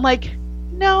again. I'm like,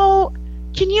 no.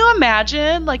 Can you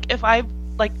imagine, if I,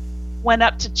 went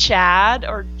up to Chad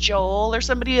or Joel or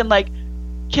somebody and,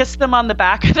 kissed them on the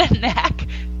back of the neck?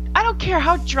 I don't care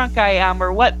how drunk I am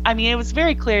or what. I mean, it was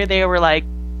very clear they were,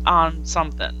 on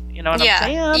something. You know what I'm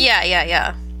saying?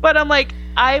 Yeah. But I'm like,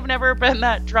 I've never been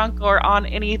that drunk or on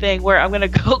anything where I'm going to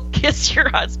go kiss your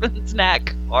husband's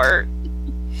neck or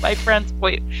my friend's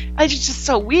boy. It's just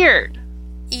so weird.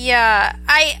 Yeah,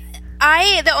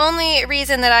 The only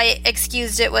reason that I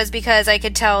excused it was because I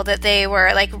could tell that they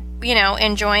were, like, you know,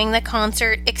 enjoying the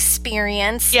concert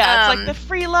experience. Yeah, it's like the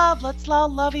free love. Let's all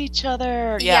love each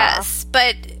other. Yeah. Yes,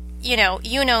 but, you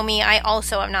know me, I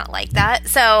also am not like that.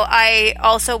 So I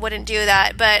also wouldn't do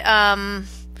that. But,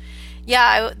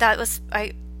 yeah, that was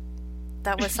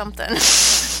something.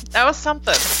 That was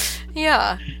something.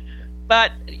 Yeah.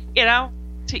 But, you know,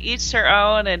 to each their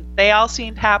own, and they all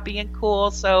seemed happy and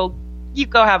cool, so you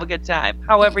go have a good time,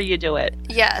 however you do it.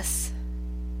 Yes.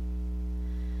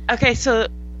 Okay, so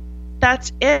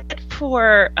that's it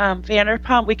for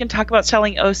Vanderpump. We can talk about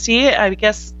selling OC. I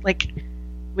guess, like,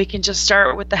 we can just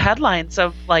start with the headlines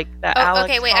of, like, the Alex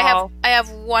okay, wait, Hall. I have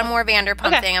one more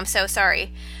Vanderpump thing. I'm so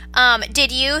sorry.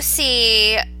 Did you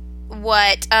see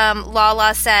what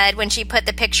Lala said when she put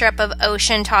the picture up of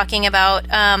Ocean talking about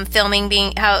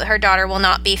filming how her daughter will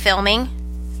not be filming?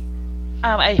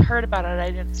 I heard about it. I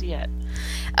didn't see it.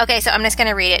 Okay, so I'm just going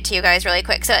to read it to you guys really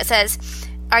quick. So it says,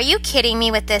 "Are you kidding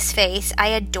me with this face? I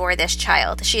adore this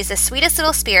child. She is the sweetest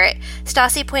little spirit."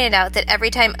 Stassi pointed out that every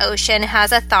time Ocean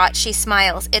has a thought, she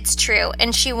smiles. It's true.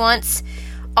 And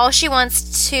all she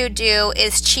wants to do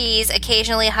is cheese,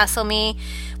 occasionally hustle me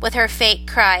with her fake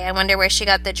cry. I wonder where she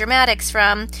got the dramatics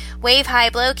from. Wave high,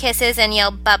 blow kisses, and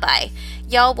yell bye-bye.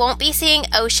 Y'all won't be seeing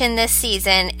Ocean this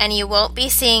season, and you won't be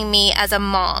seeing me as a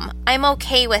mom. I'm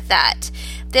okay with that.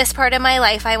 This part of my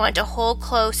life I want to hold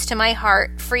close to my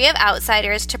heart, free of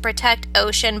outsiders, to protect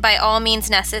Ocean by all means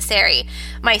necessary.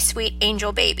 My sweet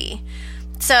angel baby.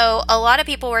 So a lot of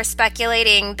people were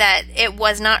speculating that it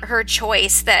was not her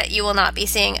choice that you will not be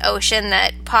seeing Ocean,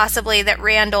 that possibly that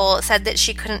Randall said that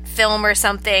she couldn't film or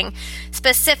something.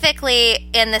 Specifically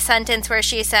in the sentence where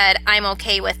she said, "I'm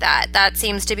okay with that." That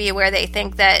seems to be where they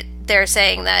think that they're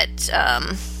saying that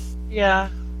yeah,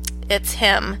 it's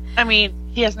him. I mean,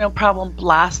 he has no problem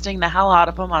blasting the hell out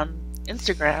of him on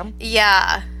Instagram.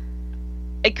 Yeah.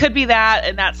 It could be that,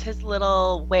 and that's his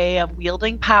little way of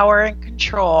wielding power and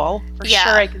control. For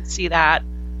sure, I can see that.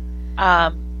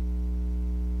 But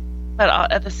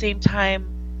at the same time,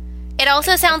 it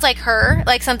also sounds like her,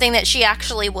 like something that she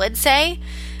actually would say.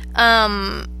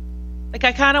 Like,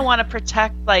 I kind of want to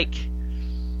protect, like,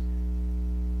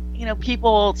 you know,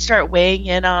 people start weighing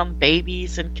in on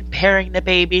babies and comparing the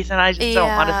babies, and I just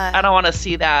don't want to. I don't want to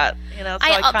see that. You know,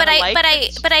 so but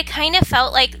I kind of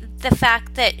felt like the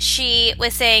fact that she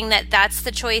was saying that that's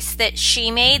the choice that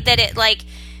she made, that it, like,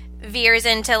 veers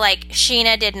into, like,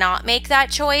 Sheena did not make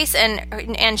that choice,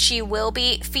 and she will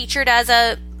be featured as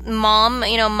a mom,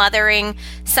 you know, mothering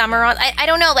Summer on. I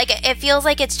don't know, like, it feels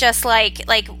like it's just like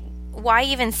why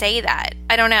even say that?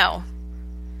 I don't know.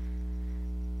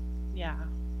 Yeah.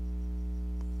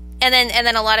 And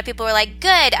then a lot of people were like,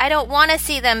 good, I don't want to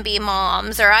see them be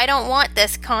moms, or I don't want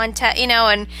this content, you know,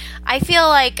 and I feel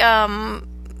like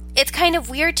it's kind of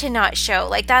weird to not show,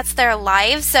 like, that's their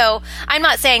lives. So I'm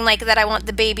not saying, like, that I want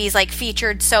the babies, like,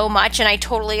 featured so much, and I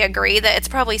totally agree that it's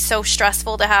probably so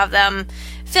stressful to have them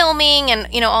filming and,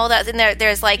 you know, all that. And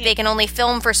there's like, they can only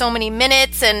film for so many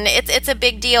minutes, and it's a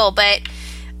big deal. But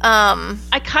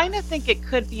I kind of think it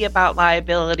could be about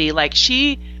liability. Like,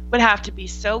 she would have to be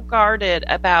so guarded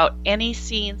about any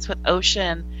scenes with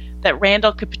Ocean that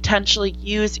Randall could potentially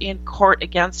use in court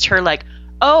against her, like,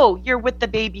 oh, you're with the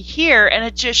baby here, and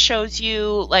it just shows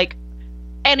you, like,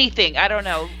 anything. I don't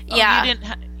know. Yeah.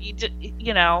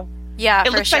 You know. Yeah,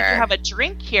 it looks like you have a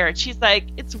drink here. And she's like,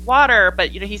 it's water,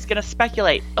 but, you know, he's going to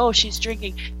speculate. Oh, she's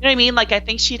drinking. You know what I mean? Like, I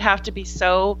think she'd have to be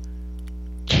so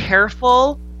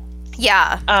careful.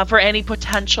 Yeah. For any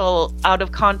potential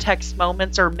out-of-context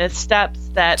moments or missteps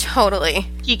that totally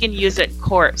he can use it in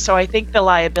court. So I think the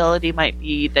liability might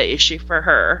be the issue for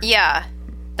her. Yeah,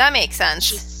 that makes sense.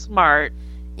 She's smart.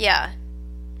 Yeah.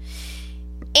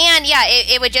 And, yeah,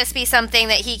 it would just be something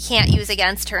that he can't use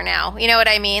against her now. You know what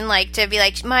I mean? Like, to be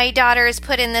like, my daughter is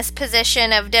put in this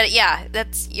position of... Yeah,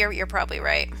 you're probably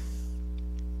right.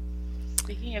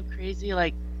 Speaking of crazy,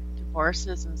 like,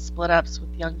 divorces and split-ups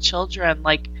with young children,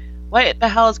 like, what the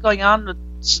hell is going on with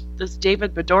this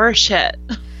David Beador shit?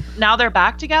 Now they're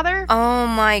back together? Oh,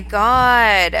 my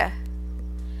God.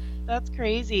 That's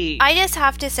crazy. I just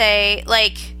have to say,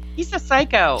 like... He's a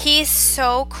psycho. He's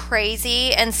so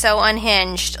crazy and so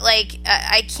unhinged. Like,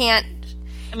 I can't...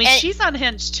 I mean, she's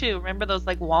unhinged, too. Remember those,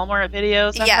 like, Walmart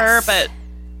videos of her? But,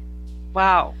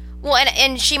 wow. Well,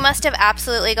 and she must have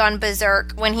absolutely gone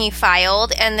berserk when he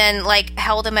filed, and then, like,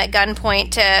 held him at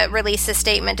gunpoint to release a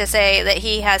statement to say that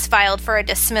he has filed for a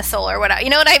dismissal or whatever.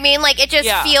 You know what I mean? Like, it just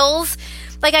feels...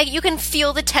 Like, you can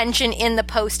feel the tension in the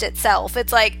post itself.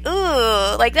 It's like,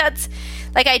 ooh, like, that's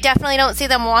Like, I definitely don't see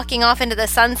them walking off into the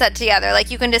sunset together.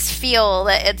 Like, you can just feel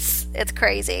that it's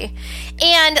crazy.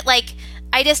 And, like,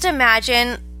 I just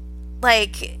imagine,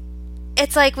 like,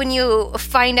 it's like when you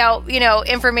find out,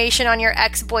 information on your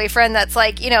ex-boyfriend that's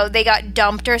like, they got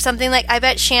dumped or something. Like, I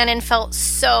bet Shannon felt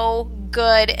so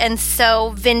good and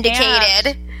so vindicated.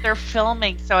 Yeah, they're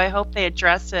filming, so I hope they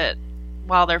address it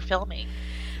while they're filming.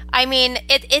 I mean,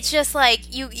 it's just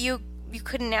like you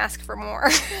couldn't ask for more.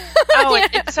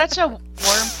 It's such a warm,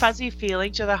 fuzzy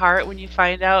feeling to the heart when you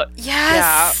find out. Yes.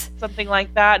 Yeah, something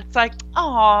like that. It's like,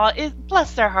 aw,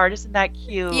 bless their heart. Isn't that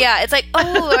cute? Yeah, it's like,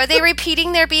 oh, are they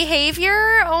repeating their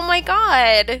behavior? Oh my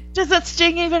God. Does it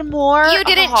sting even more? You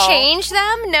didn't change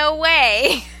them? No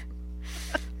way.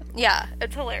 Yeah,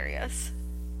 it's hilarious.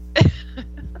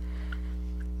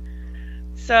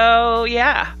 So,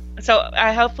 yeah. So,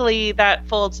 hopefully that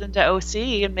folds into OC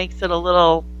and makes it a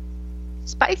little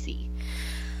spicy.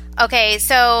 Okay,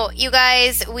 so you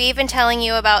guys, we've been telling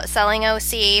you about Selling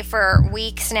OC for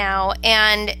weeks now,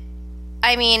 and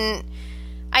I mean,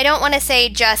 I don't want to say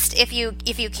just if you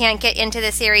can't get into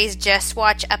the series, just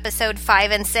watch episode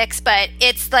 5 and 6, but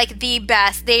it's like the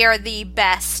best. They are the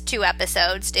best 2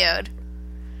 episodes, dude.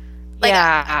 Like,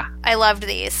 yeah, I loved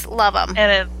these. Love them.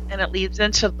 And it leads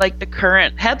into like the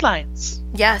current headlines.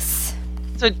 Yes.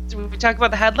 So do we talk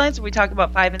about the headlines, or we talk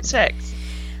about 5 and 6?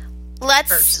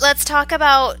 Let's talk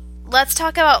about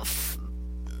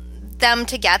them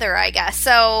together, I guess.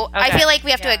 So okay. I feel like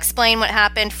we have to explain what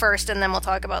happened first, and then we'll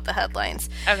talk about the headlines.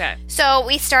 Okay. So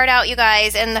we start out, you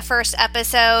guys, in the first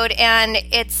episode, and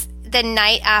it's the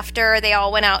night after they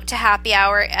all went out to happy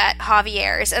hour at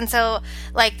Javier's. And so,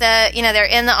 like, they're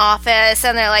in the office,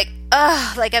 and they're like,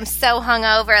 ugh, like, I'm so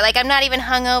hungover. Like, I'm not even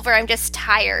hungover, I'm just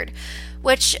tired.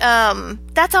 Which,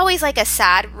 that's always, like, a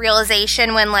sad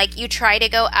realization when, like, you try to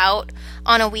go out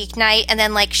on a weeknight and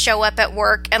then, like, show up at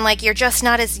work and, like, you're just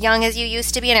not as young as you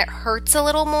used to be, and it hurts a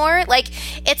little more. Like,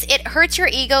 it hurts your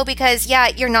ego because, yeah,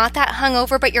 you're not that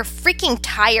hungover, but you're freaking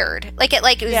tired. Like, it,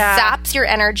 like, zaps your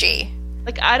energy.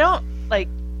 Like, I don't, like,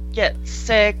 get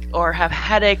sick or have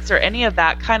headaches or any of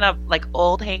that kind of, like,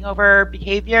 old hangover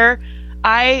behavior.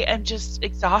 I am just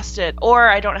exhausted, or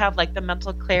I don't have, like, the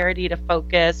mental clarity to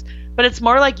focus. But it's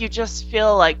more like you just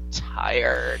feel, like,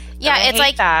 tired. Yeah,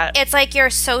 it's like your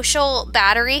social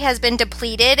battery has been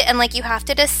depleted, and, like, you have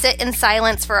to just sit in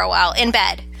silence for a while in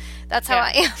bed. That's how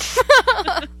I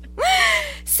am.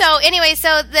 So anyway,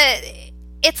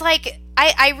 it's like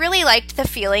I really liked the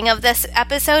feeling of this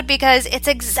episode because it's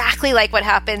exactly like what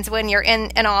happens when you're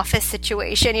in an office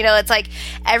situation. It's like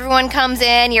everyone comes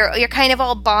in, you're kind of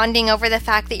all bonding over the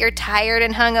fact that you're tired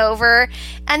and hungover,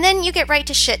 and then you get right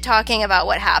to shit talking about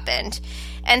what happened.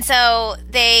 And so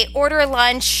they order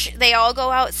lunch, they all go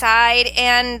outside,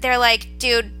 and they're like,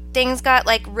 dude, things got,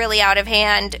 like, really out of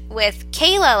hand with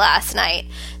Kayla last night.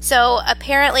 So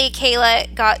apparently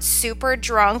Kayla got super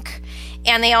drunk,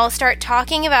 and they all start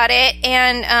talking about it,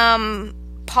 and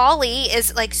Polly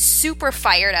is, like, super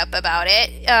fired up about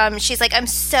it. She's like, I'm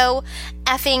so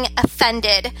effing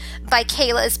offended by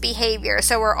Kayla's behavior.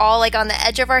 So we're all, like, on the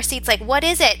edge of our seats, like, what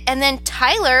is it? And then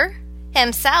Tyler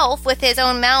himself, with his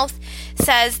own mouth,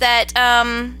 says that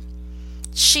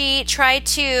she tried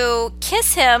to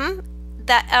kiss him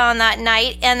on that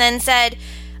night, and then said,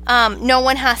 no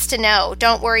one has to know.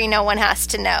 Don't worry, no one has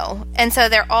to know. And so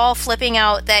they're all flipping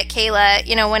out that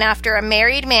Kayla, went after a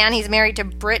married man. He's married to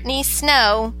Brittany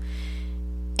Snow.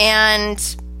 And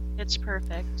it's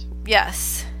perfect.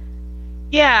 Yes.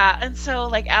 Yeah, and so,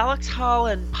 like, Alex Hall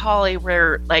and Polly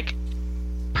were, like,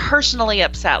 personally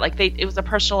upset. Like, it was a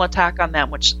personal attack on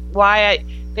them, which they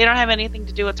don't have anything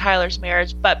to do with Tyler's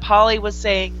marriage. But Polly was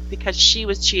saying because she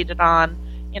was cheated on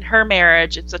in her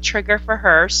marriage, it's a trigger for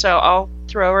her, so I'll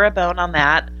throw her a bone on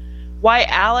that. Why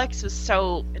Alex was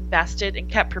so invested and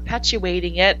kept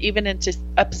perpetuating it even into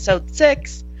episode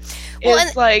 6 and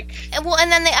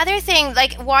then the other thing,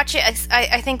 like, watch it,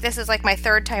 I think this is, like, my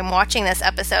 3rd time watching this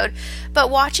episode,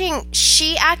 but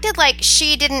she acted like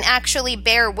she didn't actually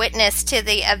bear witness to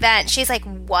the event. She's like,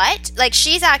 what? Like,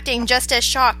 she's acting just as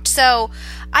shocked. So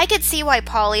I could see why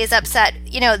Polly is upset,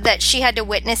 that she had to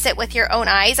witness it with your own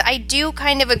eyes. I do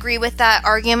kind of agree with that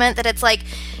argument that it's like,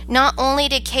 not only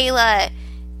did Kayla,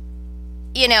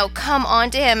 come on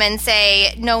to him and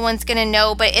say, no one's going to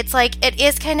know, but it's like, it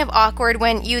is kind of awkward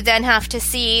when you then have to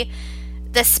see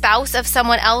the spouse of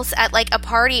someone else at, like, a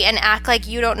party and act like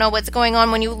you don't know what's going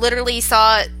on when you literally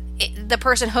saw the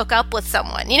person hook up with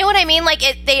someone. You know what I mean? Like,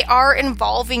 they are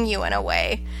involving you in a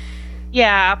way.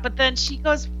 Yeah, but then she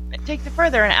takes it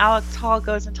further, and Alex Hall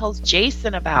goes and tells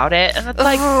Jason about it, and it's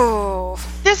like,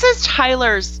 this is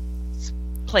Tyler's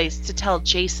place to tell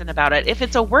Jason about it. If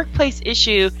it's a workplace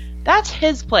issue, that's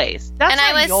his place. That's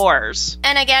not yours.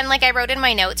 And again, like I wrote in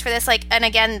my notes for this, like, and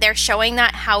again, they're showing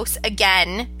that house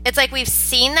again. It's like we've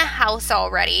seen the house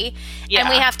already, and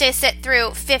we have to sit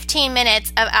through 15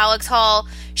 minutes of Alex Hall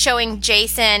showing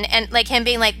Jason and like him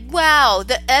being like, wow,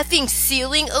 the effing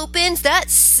ceiling opens?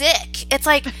 That's sick. It's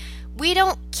like, we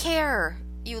don't care,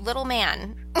 you little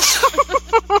man.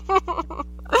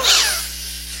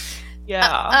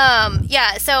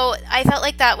 Yeah. So I felt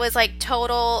like that was like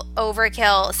total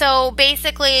overkill. So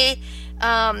basically,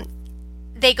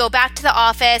 they go back to the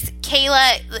office.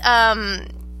 Kayla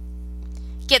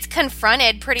gets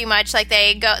confronted pretty much. Like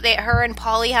her and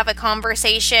Polly have a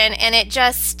conversation, and it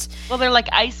just... Well, they're like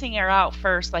icing her out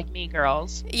first, like Mean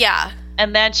Girls. Yeah.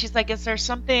 And then she's like, is there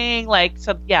something like...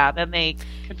 So yeah, then they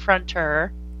confront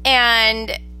her.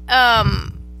 And,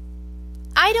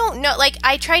 I don't know. Like,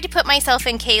 I tried to put myself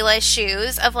in Kayla's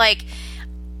shoes of, like,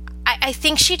 I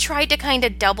think she tried to kind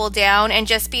of double down and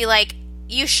just be like,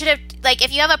 you should have, like,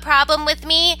 if you have a problem with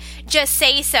me, just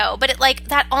say so. But,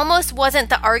 that almost wasn't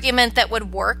the argument that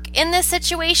would work in this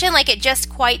situation. Like, it just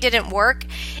quite didn't work.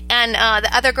 And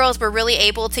the other girls were really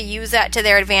able to use that to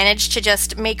their advantage to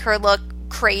just make her look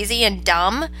crazy and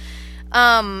dumb.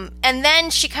 And then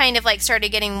she kind of, like, started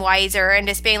getting wiser and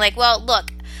just being like, well,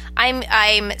 look,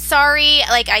 I'm sorry,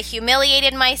 like, I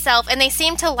humiliated myself, and they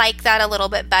seemed to like that a little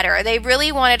bit better. They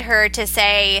really wanted her to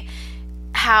say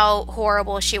how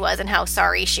horrible she was and how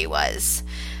sorry she was.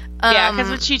 Yeah, because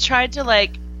when she tried to,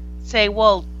 like, say,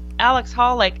 well, Alex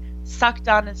Hall, like, sucked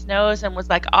on his nose and was,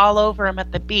 like, all over him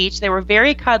at the beach. They were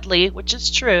very cuddly, which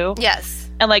is true. Yes.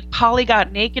 And, like, Polly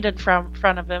got naked in front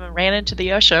of him and ran into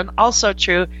the ocean. Also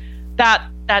true.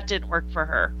 That didn't work for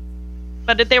her.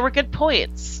 But they were good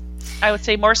points. I would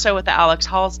say more so with the Alex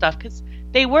Hall stuff, because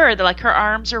they're like, her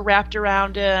arms are wrapped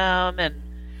around him, and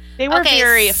they were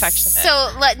very affectionate. So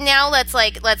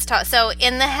let's talk. So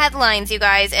in the headlines, you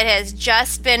guys, it's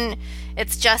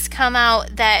just come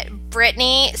out that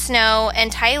Brittany Snow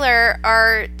and Tyler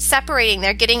are separating.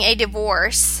 They're getting a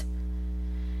divorce.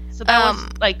 So that was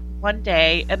like one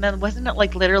day, and then wasn't it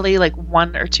like literally like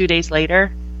 1 or 2 days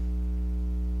later?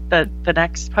 The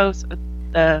next post,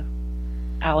 the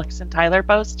Alex and Tyler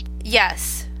post?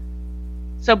 Yes.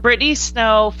 So Brittany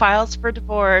Snow files for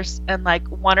divorce, and like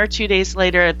 1 or 2 days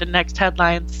later, the next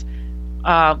headlines,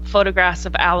 photographs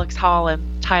of Alex Hall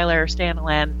and Tyler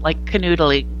Stanaland like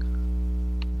canoodling.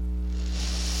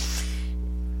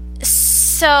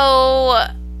 So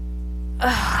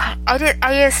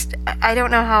I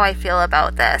don't know how I feel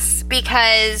about this,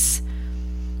 because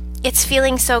it's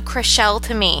feeling so Chrishell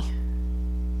to me.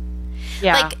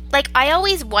 Yeah. Like I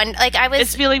always wonder, like I was...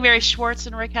 It's feeling very Schwartz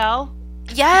and Raquel?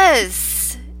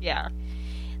 Yes. Yeah.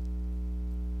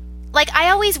 Like, I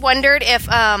always wondered if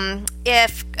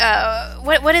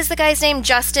what is the guy's name?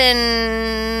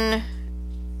 Justin...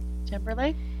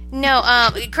 Timberlake? No,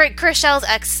 Chrishell's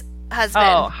ex-husband.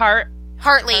 Oh,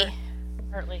 Hartley.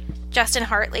 Hartley. Justin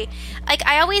Hartley. Like,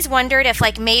 I always wondered if,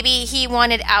 like, maybe he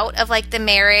wanted out of, like, the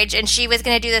marriage, and she was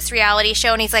going to do this reality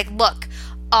show, and he's like, look,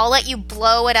 I'll let you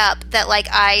blow it up that, like,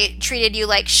 I treated you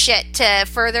like shit to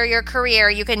further your career.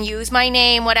 You can use my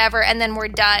name, whatever, and then we're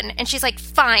done. And she's like,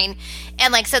 fine.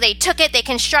 And, like, so they took it, they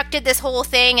constructed this whole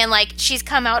thing, and, like, she's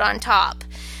come out on top.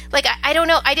 Like, I don't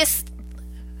know,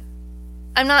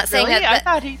 I'm not saying really? that...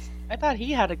 I thought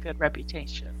he had a good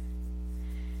reputation.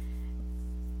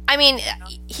 I mean,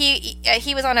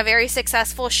 he was on a very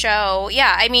successful show.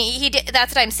 Yeah, I mean, he did,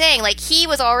 that's what I'm saying. Like, he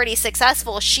was already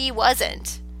successful. She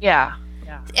wasn't. Yeah.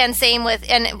 And same with,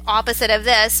 and opposite of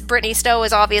this, Brittany Snow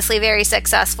is obviously very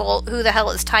successful. Who the hell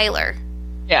is Tyler?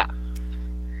 Yeah.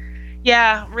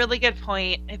 Yeah, really good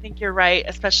point. I think you're right,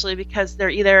 especially because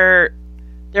they're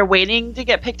waiting to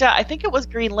get picked up. I think it was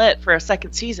greenlit for a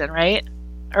second season, right?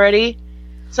 Already?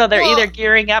 So they're either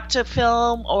gearing up to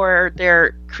film, or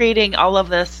they're creating all of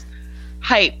this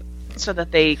hype so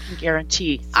that they can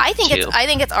guarantee. I think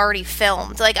it's already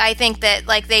filmed. Like, I think that,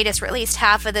 like, they just released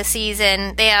half of the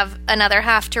season. They have another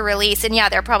half to release, and yeah,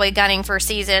 they're probably gunning for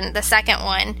the second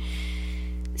one.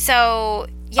 So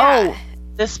yeah. Oh,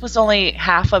 this was only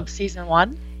half of season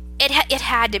 1? It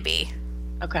had to be.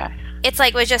 Okay. It's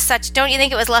like, was just such. Don't you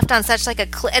think it was left on such like a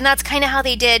and that's kind of how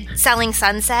they did Selling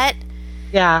Sunset.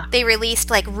 Yeah. They released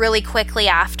like really quickly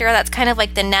after. That's kind of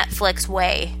like the Netflix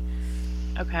way.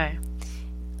 Okay.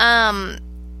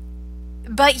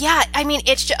 But yeah, I mean,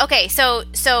 it's just, okay. So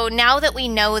now that we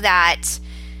know that,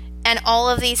 and all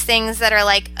of these things that are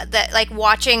like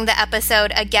watching the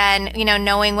episode again, you know,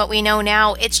 knowing what we know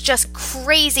now, it's just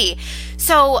crazy.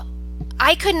 So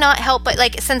I could not help but,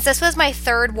 like, since this was my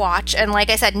third watch, and like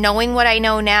I said, knowing what I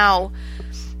know now,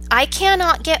 I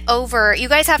cannot get over, you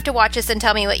guys have to watch this and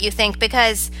tell me what you think,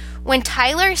 because when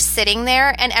Tyler's sitting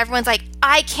there and everyone's like,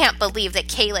 I can't believe that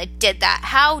Kayla did that.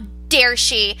 How dare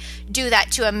she do that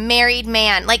to a married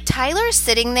man? Like, Tyler's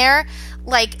sitting there,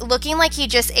 like, looking like he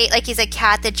just ate, like he's a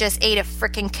cat that just ate a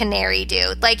freaking canary,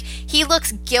 dude. Like, he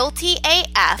looks guilty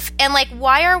AF. And, like,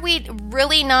 why are we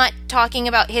really not talking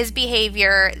about his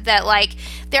behavior that, like,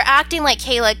 they're acting like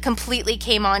Kayla completely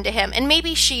came on to him. And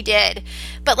maybe she did.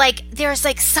 But, like, there's,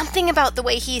 like, something about the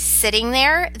way he's sitting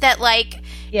there that, like,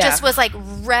 just was, like,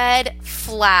 red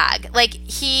flag. Like,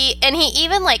 he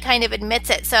even, like, kind of admits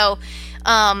it. So,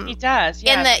 he does.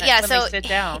 Yeah. When they sit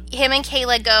down. Him and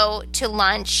Kayla go to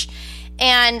lunch.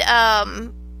 And,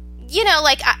 you know,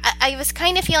 like, I was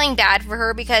kind of feeling bad for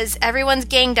her because everyone's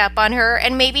ganged up on her,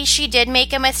 and maybe she did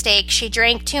make a mistake. She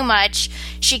drank too much.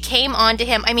 She came on to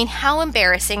him. I mean, how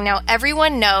embarrassing. Now,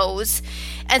 everyone knows.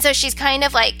 And so she's kind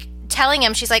of, like, telling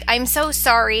him, she's like, I'm so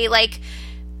sorry. Like,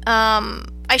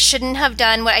 I shouldn't have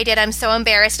done what I did. I'm so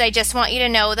embarrassed. I just want you to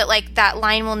know that, like, that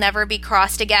line will never be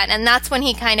crossed again. And that's when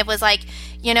he kind of was like,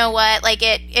 you know what, like,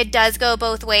 it does go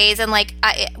both ways, and, like,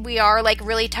 we are, like,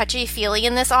 really touchy-feely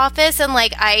in this office, and,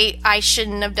 like, I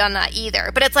shouldn't have done that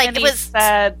either. But it's like, and it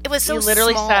was so he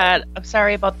literally small. said, I'm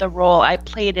sorry about the role I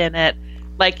played in it,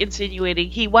 like,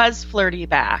 insinuating he was flirty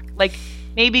back. Like,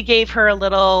 maybe gave her a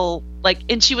little, like,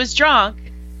 and she was drunk.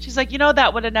 She's like, you know,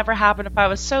 that would have never happened if I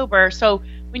was sober. So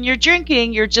when you're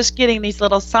drinking, you're just getting these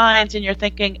little signs, and you're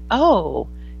thinking, oh,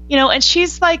 you know, and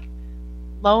she's, like,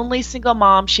 lonely single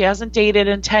mom. She hasn't dated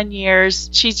in 10 years.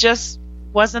 She just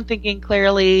wasn't thinking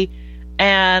clearly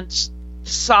and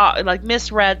saw, like,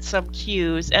 misread some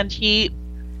cues. And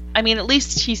at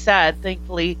least he said,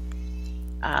 thankfully.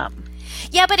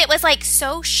 Yeah, but it was, like,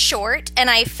 so short, and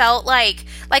I felt like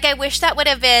I wish that would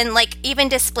have been, like, even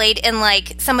displayed in,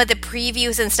 like, some of the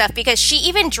previews and stuff, because she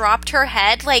even dropped her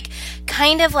head, like,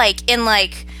 kind of, like, in,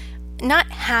 like,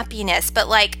 not happiness, but,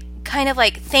 like, kind of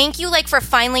like, thank you, like, for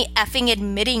finally effing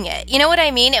admitting it. You know what I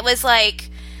mean? It was like,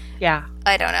 yeah,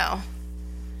 I don't know.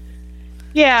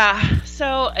 Yeah.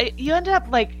 So you end up,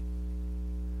 like,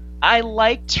 I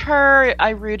liked her. I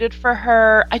rooted for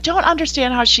her. I don't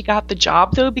understand how she got the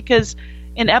job, though, because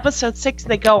in episode 6,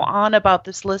 they go on about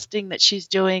this listing that she's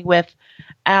doing with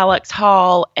Alex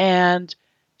Hall, and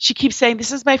she keeps saying,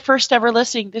 this is my first ever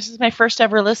listing. This is my first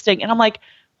ever listing. And I'm like,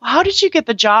 well, how did you get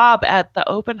the job at the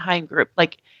Oppenheim Group?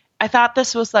 Like, I thought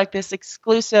this was, like, this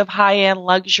exclusive high-end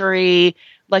luxury,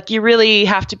 like, you really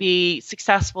have to be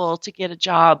successful to get a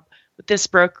job with this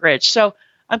brokerage. So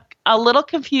I'm a little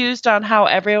confused on how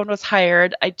everyone was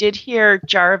hired. I did hear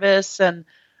Jarvis, and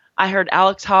I heard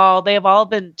Alex Hall. They have all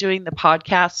been doing the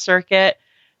podcast circuit.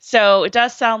 So it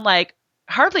does sound like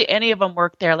hardly any of them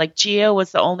worked there. Like, Gia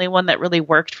was the only one that really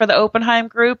worked for the Oppenheim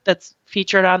Group that's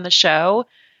featured on the show.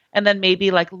 And then maybe,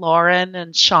 like, Lauren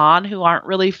and Sean, who aren't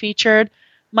really featured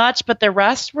much, but the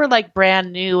rest were, like,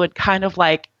 brand new and kind of,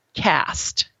 like,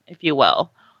 cast, if you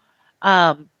will.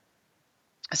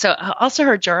 So I also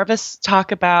heard Jarvis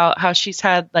talk about how she's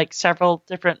had, like, several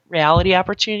different reality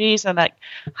opportunities, and that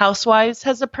Housewives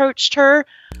has approached her,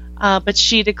 but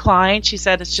she declined. She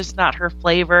said it's just not her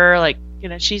flavor. Like, you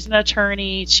know, she's an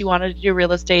attorney. She wanted to do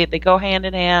real estate. They go hand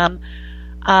in hand.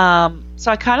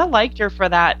 So I kind of liked her for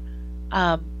that.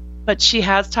 But she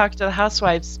has talked to the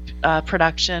Housewives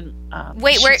production.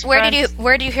 Wait, where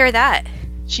did you hear that?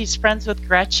 She's friends with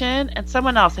Gretchen and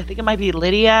someone else. I think it might be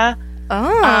Lydia.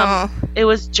 Oh. It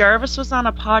was Jarvis was on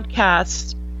a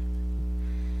podcast.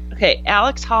 Okay,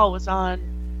 Alex Hall was on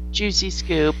Juicy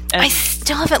Scoop. And I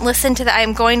still haven't listened to that.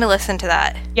 I'm going to listen to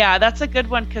that. Yeah, that's a good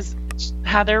one because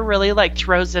Heather really, like,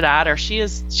 throws it at her. She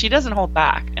doesn't hold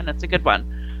back, and it's a good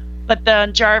one. But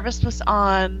then Jarvis was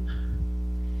on.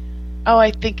 Oh,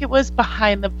 I think it was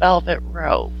Behind the Velvet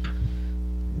Rope.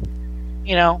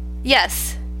 You know?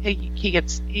 Yes. He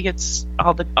gets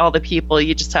all the people.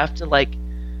 You just have to, like,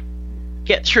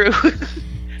 get through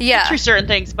get through certain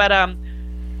things. But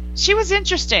she was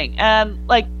interesting, and,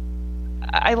 like,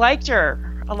 I liked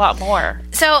her a lot more.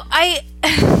 So I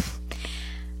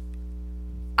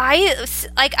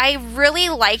really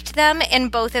liked them in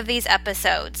both of these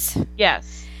episodes.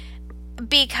 Yes.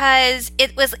 Because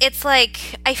it's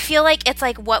like, I feel like it's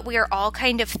like what we're all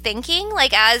kind of thinking,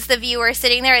 like, as the viewer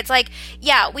sitting there. It's like,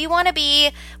 yeah, we want to be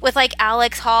with, like,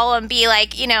 Alex Hall and be,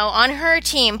 like, you know, on her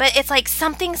team, but it's like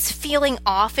something's feeling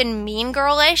off and Mean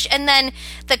Girl-ish, and then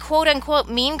the quote-unquote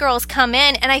Mean Girls come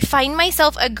in, and I find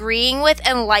myself agreeing with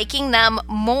and liking them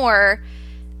more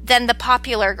than the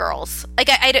popular girls. Like,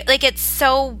 I like, it's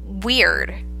so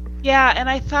weird. Yeah, and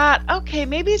I thought, okay,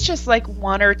 maybe it's just, like,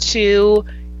 one or two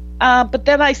But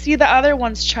then I see the other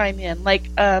ones chime in, like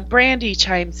Brandy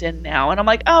chimes in now, and I'm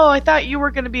like, oh, I thought you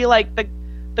were going to be like the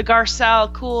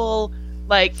Garcelle cool,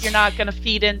 like you're not going to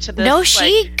feed into this. No,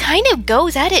 she kind of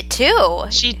goes at it too.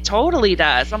 She totally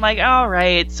does. I'm like, all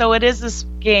right, so it is this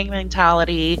gang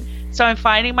mentality. So I'm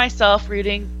finding myself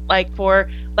rooting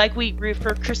we root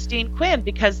for Christine Quinn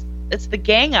because it's the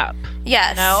gang up.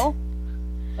 Yes. You know?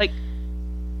 Like,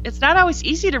 it's not always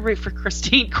easy to root for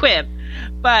Christine Quinn,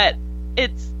 but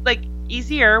it's like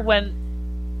easier when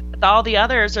all the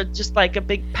others are just like a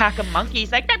big pack of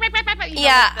monkeys. Like,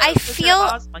 yeah, I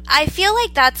feel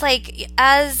like that's like,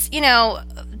 as you know,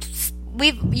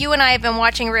 you and I have been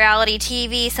watching reality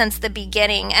TV since the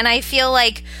beginning, and I feel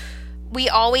like we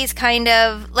always kind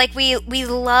of like we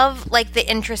love like the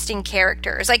interesting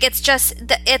characters. Like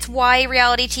it's why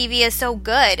reality TV is so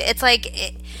good. It's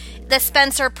like the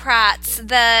Spencer Pratts,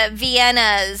 the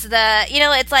Viennas,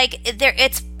 it's like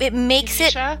it makes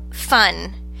Tanisha? It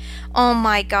fun. Oh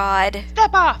my God!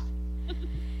 Step off.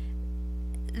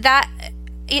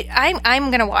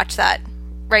 I'm gonna watch that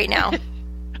right now.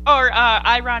 Or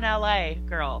Iron LA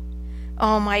girl.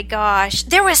 Oh my gosh.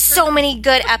 There was so many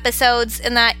good episodes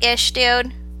in that ish,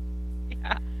 dude.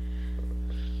 Yeah. Ugh.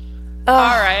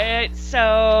 All right.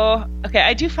 So, okay,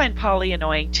 I do find Polly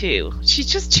annoying too. She's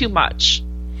just too much.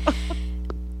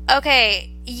 Okay,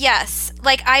 yes.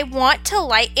 Like, I want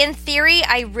to in theory,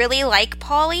 I really like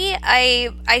Polly.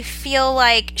 I feel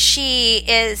like she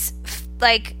is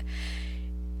like,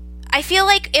 I feel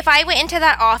like if I went into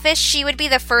that office, she would be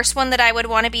the first one that I would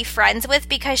want to be friends with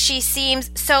because she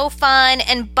seems so fun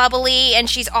and bubbly and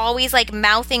she's always like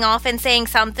mouthing off and saying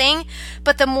something.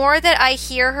 But the more that I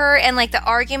hear her and like the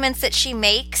arguments that she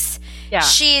makes,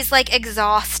 she's like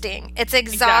exhausting. It's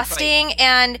exhausting.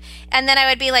 Exactly. And then I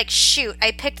would be like, shoot,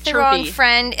 I picked the wrong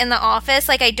friend in the office.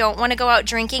 Like, I don't want to go out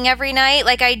drinking every night.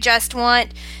 Like, I just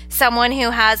want someone who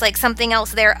has like something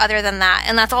else there other than that,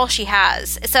 and that's all she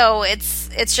has. So it's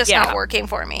just not working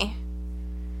for me.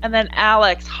 And then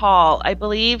Alex Hall, I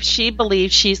believe she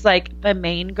believes she's like the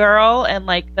main girl and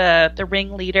like the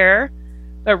ringleader,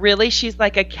 but really she's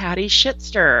like a catty shit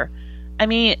stirrer. I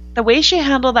mean, the way she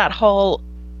handled that whole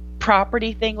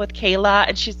property thing with Kayla,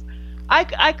 and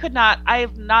I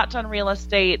have not done real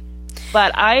estate,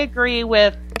 but I agree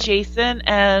with Jason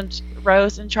and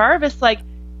Rose and Jarvis. Like,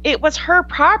 it was her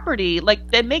property. Like,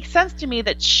 it makes sense to me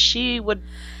that she would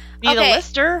be the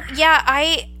lister. Yeah,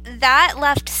 that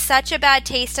left such a bad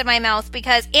taste in my mouth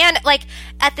because, and like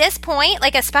at this point,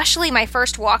 like especially my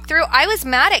first walkthrough, I was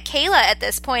mad at Kayla at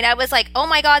this point. I was like, oh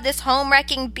my God, this home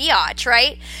wrecking biatch,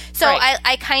 right? So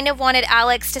I kind of wanted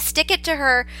Alex to stick it to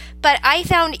her, but I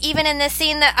found even in this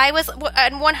scene that I was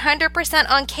 100%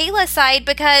 on Kayla's side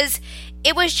because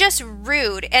it was just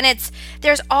rude. And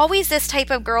there's always this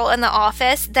type of girl in the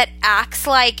office that acts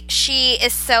like she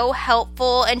is so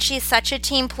helpful and she's such a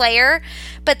team player,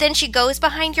 but then she goes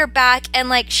behind your back and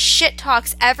like shit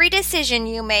talks every decision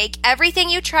you make, everything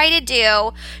you try to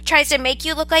do, tries to make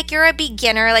you look like you're a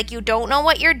beginner, like you don't know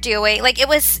what you're doing. Like, it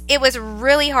was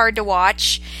really hard to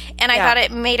watch, and I thought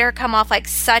it made her come off like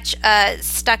such a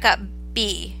stuck-up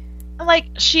bee. Like,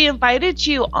 she invited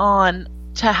you on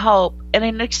to help, and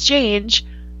in exchange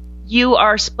you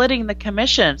are splitting the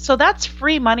commission, so that's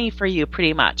free money for you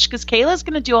pretty much, because Kayla's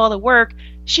going to do all the work.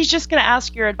 She's just going to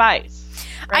ask your advice,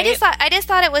 right? I just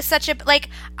thought it was such a, like,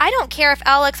 I don't care if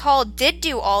Alex Hall did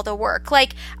do all the work.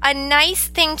 Like, a nice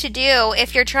thing to do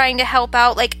if you're trying to help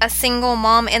out like a single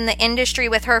mom in the industry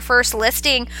with her first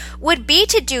listing would be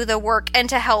to do the work and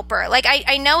to help her. Like,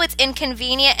 I know it's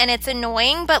inconvenient and it's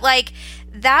annoying, but like,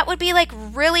 that would be like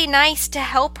really nice to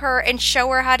help her and show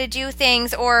her how to do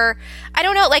things. Or I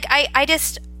don't know, like I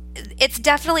just, it's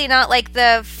definitely not like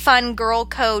the fun girl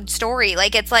code story.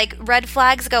 Like, it's like red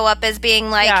flags go up as being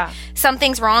like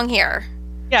something's wrong here.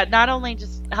 Yeah, not only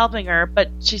just helping her, but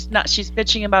she's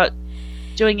bitching about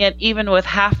doing it even with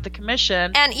half the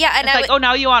commission. And it's like,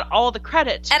 now you want all the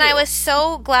credit too. And I was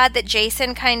so glad that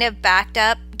Jason kind of backed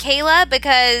up Kayla,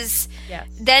 because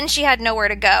then she had nowhere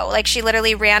to go. Like, she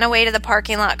literally ran away to the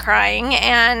parking lot crying,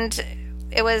 and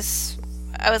I was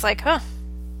like, huh.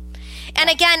 And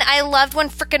again, I loved when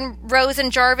frickin' Rose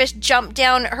and Jarvis jumped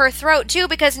down her throat too,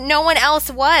 because no one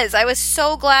else was. I was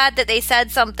so glad that they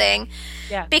said something.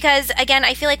 Yeah. Because again,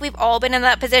 I feel like we've all been in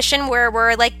that position where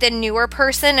we're like the newer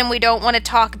person and we don't want to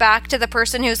talk back to the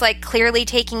person who's like clearly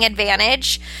taking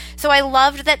advantage. So I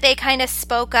loved that they kind of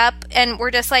spoke up and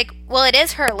were just like, well, it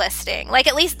is her listing. Like,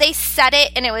 at least they said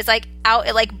it and it was like out,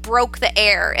 it like broke the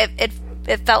air. It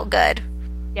felt good.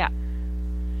 Yeah.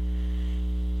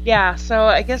 Yeah, so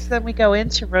I guess then we go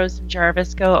into Rose and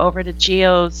Jarvis, go over to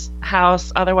Geo's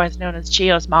house, otherwise known as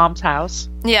Geo's mom's house.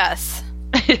 Yes.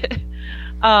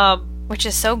 Which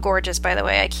is so gorgeous, by the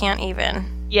way. I can't even.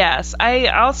 Yes. I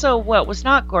also, what was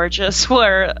not gorgeous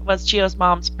was Geo's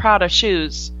mom's Prada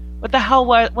shoes. What the hell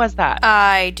was that?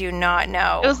 I do not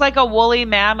know. It was like a woolly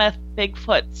mammoth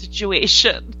Bigfoot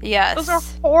situation. Yes. Those are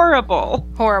horrible.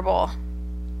 Horrible.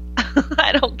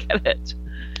 I don't get it.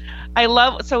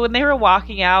 So when they were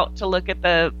walking out to look at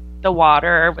the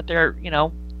water with their,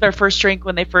 their first drink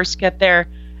when they first get there,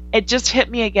 it just hit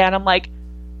me again. I'm like,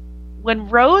 when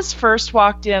Rose first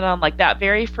walked in on like that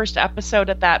very first episode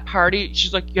at that party,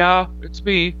 she's like, yeah, it's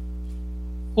me.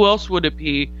 Who else would it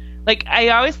be? Like, I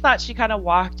always thought she kind of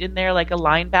walked in there like a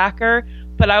linebacker,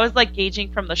 but I was like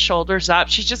gauging from the shoulders up.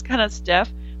 She's just kind of stiff.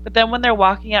 But then when they're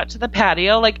walking out to the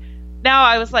patio, like, now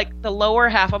I was like the lower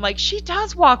half. I'm like, she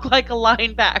does walk like a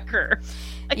linebacker.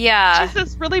 Like, yeah. She's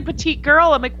this really petite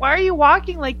girl. I'm like, why are you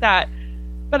walking like that?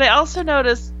 But I also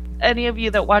noticed, any of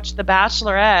you that watch The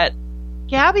Bachelorette,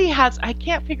 Gabby has, I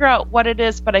can't figure out what it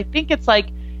is, but I think it's like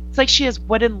she has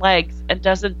wooden legs and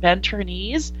doesn't bend her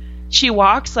knees. She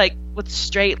walks like with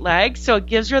straight legs, so it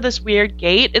gives her this weird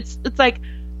gait. It's like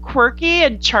quirky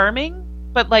and charming,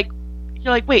 but like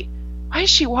you're like, wait, why is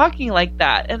she walking like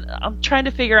that? And I'm trying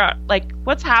to figure out like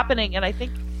what's happening, and I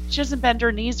think she doesn't bend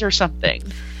her knees or something.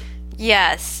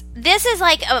 Yes. This is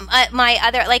like my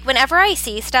other, like whenever I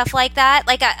see stuff like that,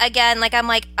 like again, like I'm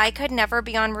like, I could never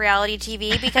be on reality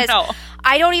TV because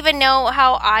I don't even know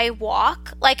how I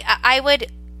walk. Like I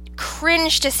would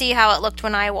cringe to see how it looked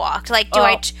when I walked. Like, do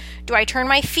I turn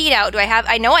my feet out?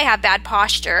 I know I have bad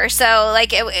posture. So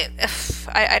like,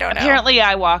 I don't know. Apparently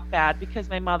I walk bad because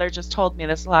my mother just told me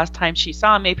this the last time she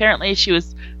saw me. Apparently she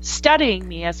was studying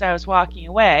me as I was walking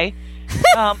away.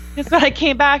 Because when I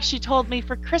came back, she told me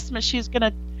for Christmas she was going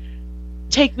to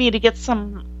take me to get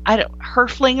some,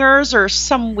 Herflingers or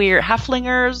some weird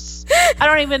Hefflingers. I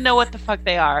don't even know what the fuck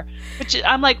they are. But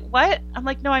I'm like, what? I'm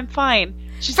like, no, I'm fine.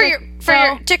 She's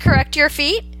to correct your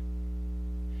feet?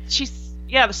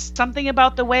 There's something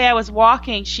about the way I was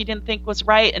walking she didn't think was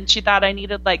right, and she thought I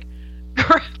needed like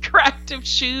corrective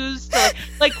shoes. So,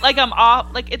 like I'm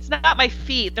off. Like, it's not my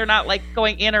feet. They're not like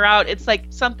going in or out. It's like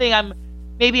something I'm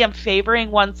favoring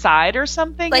one side or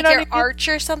something. Like your arch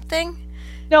or something?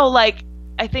 No, like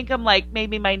I think I'm like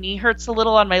maybe my knee hurts a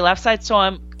little on my left side, so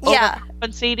I'm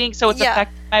overcompensating, so it's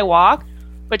affecting my walk.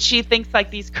 But she thinks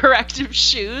like these corrective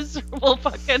shoes will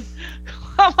fucking.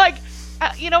 I'm like,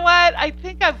 you know what? I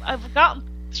think I've gotten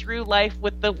through life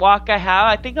with the walk I have.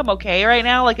 I think I'm okay right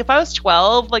now. Like if I was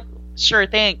 12, like sure,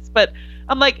 thanks. But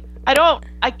I'm like,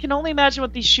 I can only imagine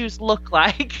what these shoes look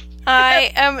like.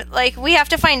 I am like, we have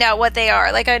to find out what they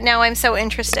are. Like now I'm so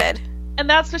interested. And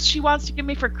that's what she wants to give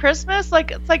me for Christmas.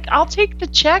 Like, it's like, I'll take the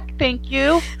check, thank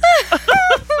you.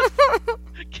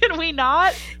 Can we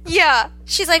not? Yeah,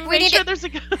 she's like, we need to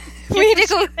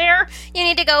go there. You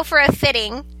need to go for a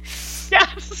fitting.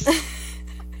 Yes.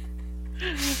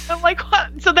 I'm like,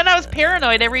 what? So then I was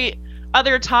paranoid every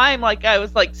other time. Like I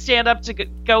was like, stand up to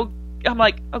go. I'm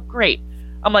like, oh great.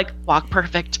 I'm like, walk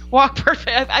perfect.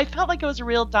 I felt like it was a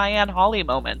real Diane Holly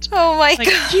moment. Oh my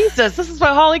God. Jesus, this is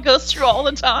what Holly goes through all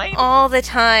the time. All the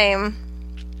time.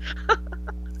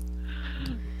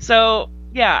 So,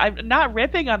 yeah, I'm not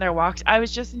ripping on their walks. I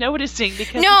was just noticing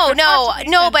because... No,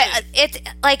 but it's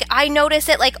like, I notice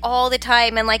it like all the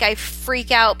time and like I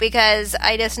freak out because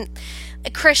I just...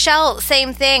 Chrishell,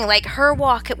 same thing. Like her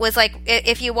walk, it was like,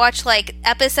 if you watch like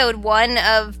episode 1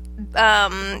 of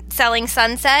Selling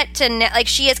Sunset to like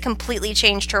she has completely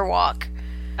changed her walk.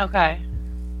 Okay.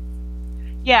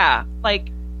 Yeah,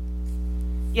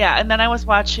 and then I was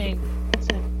watching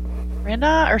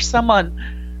Rinna or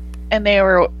someone, and they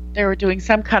were doing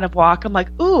some kind of walk. I'm like,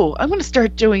 ooh, I'm gonna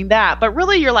start doing that. But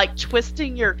really, you're like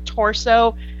twisting your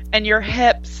torso and your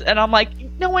hips, and I'm like,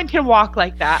 no one can walk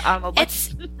like that on a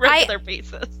regular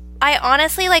basis. I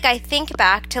honestly, like, I think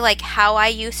back to, like, how I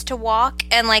used to walk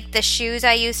and, like, the shoes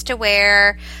I used to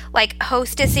wear, like,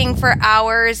 hostessing for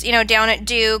hours, you know, down at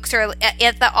Duke's or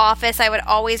at the office. I would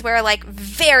always wear, like,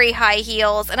 very high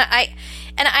heels. And I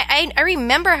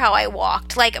remember how I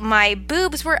walked. Like, my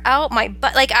boobs were out, my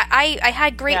butt, like, I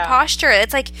had great posture.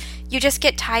 It's like, you just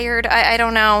get tired. I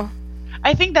don't know.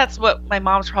 I think that's what my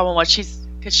mom's problem was.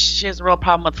 Because she has a real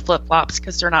problem with flip-flops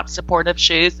because they're not supportive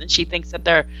shoes, and she thinks that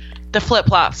the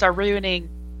flip-flops are ruining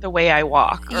the way I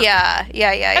walk. Yeah.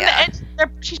 And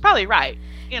she's probably right.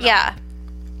 You know, yeah.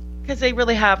 Because they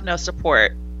really have no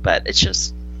support, but it's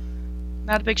just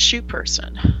not a big shoe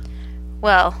person.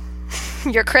 Well,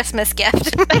 your Christmas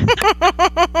gift.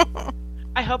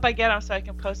 I hope I get them so I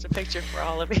can post a picture for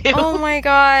all of you. Oh my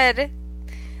god.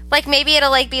 Like, maybe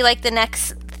it'll, like, be, like, the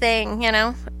next thing, you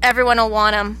know? Everyone will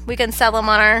want them. We can sell them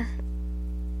on our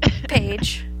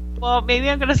page. Well, maybe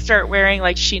I'm going to start wearing,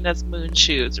 like, Sheena's moon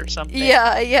shoes or something.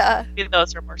 Yeah. Maybe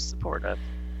those are more supportive.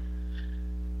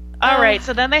 All right,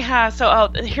 so then they have...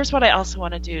 here's what I also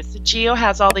want to do. So Gio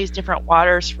has all these different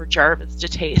waters for Jarvis to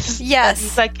taste. Yes. And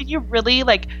he's like, can you really,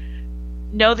 like,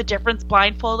 know the difference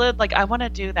blindfolded? Like, I want to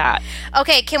do that.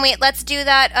 Okay, let's do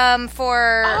that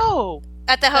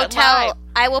at the hotel. Live.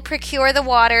 I will procure the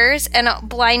waters and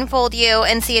blindfold you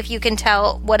and see if you can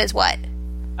tell what is what.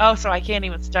 Oh, so I can't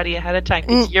even study ahead of time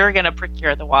because you're going to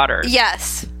procure the waters.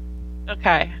 Yes.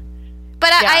 Okay. But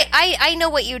yeah. I know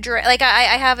what you drink. Like,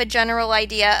 I have a general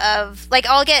idea of... Like,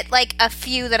 I'll get, like, a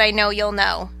few that I know you'll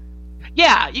know.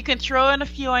 Yeah, you can throw in a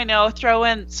few I know, throw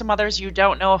in some others you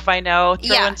don't know if I know,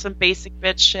 throw in some basic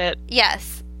bitch shit.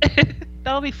 Yes.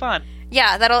 That'll be fun.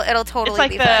 Yeah, it'll totally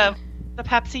be fun. It's like the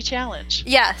Pepsi challenge.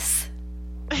 Yes.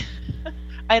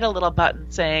 I had a little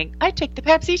button saying, I take the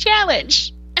Pepsi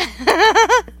challenge.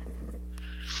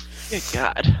 Good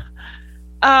God.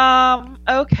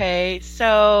 Okay,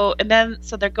 so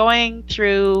they're going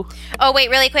through... Oh, wait,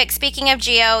 really quick. Speaking of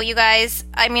Gio, you guys,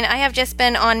 I mean, I have just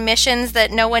been on missions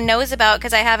that no one knows about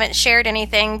because I haven't shared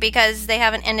anything because they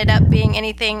haven't ended up being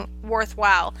anything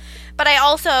worthwhile. But I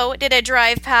also did a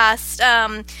drive past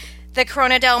the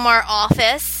Corona Del Mar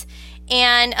office,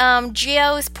 and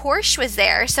Gio's Porsche was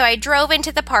there. So I drove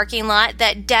into the parking lot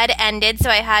that dead-ended, so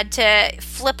I had to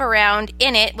flip around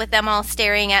in it with them all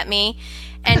staring at me.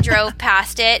 And drove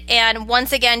past it, and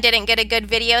once again didn't get a good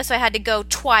video, so I had to go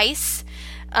twice.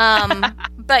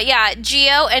 But yeah,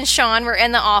 Gio and Sean were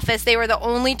in the office. They were the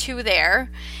only two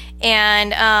there.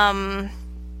 And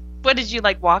what did you,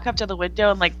 like, walk up to the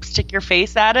window and, like, stick your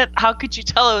face at it? How could you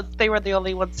tell they were the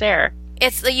only ones there?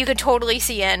 It's you could totally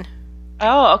see in.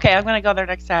 Oh, okay. I'm gonna go there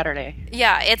next Saturday.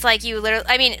 Yeah, it's like you literally...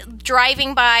 I mean,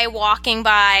 driving by, walking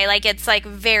by, like, it's, like,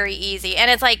 very easy. And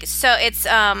it's, like, so it's...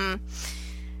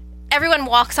 everyone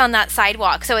walks on that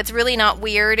sidewalk, so it's really not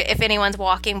weird if anyone's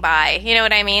walking by. You know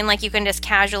what I mean? Like, you can just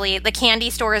casually... The candy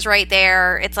store is right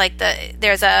there. It's like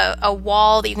there's a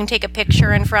wall that you can take a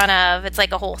picture in front of. It's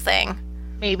like a whole thing.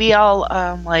 Maybe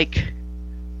I'll, like,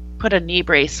 put a knee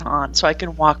brace on so I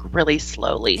can walk really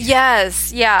slowly.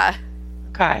 Yes, yeah.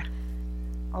 Okay.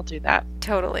 I'll do that.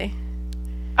 Totally.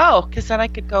 Oh, because then I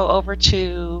could go over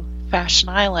to Fashion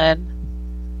Island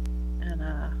and,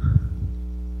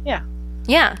 yeah.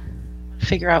 Yeah.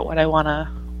 Figure out what I want to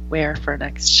wear for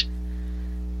next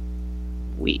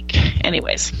week.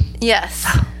 Anyways. Yes.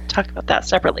 Talk about that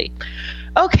separately.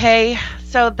 Okay,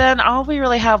 so then all we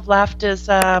really have left is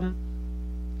okay,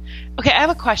 I have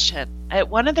a question. At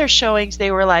one of their showings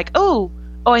they were like, oh,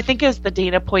 I think it was the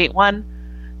Dana Point one,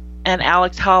 and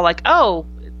Alex Hall like, I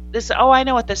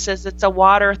know what this is. It's a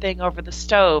water thing over the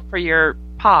stove for your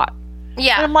pot.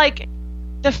 Yeah. And I'm like,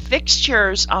 the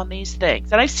fixtures on these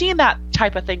things, and I've seen that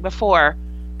type of thing before,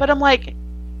 but I'm like,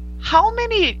 how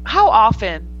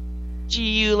often do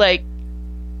you, like,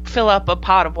 fill up a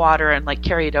pot of water and, like,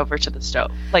 carry it over to the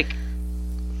stove? Like,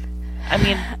 I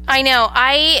mean, I know.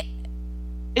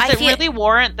 Does it really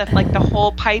warrant that, like, the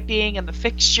whole piping and the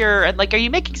fixture, and, like, are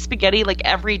you making spaghetti, like,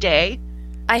 every day?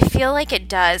 I feel like it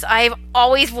does. I've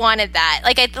always wanted that.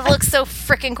 Like, it looks so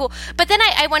freaking cool. But then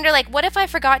I wonder, like, what if I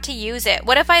forgot to use it?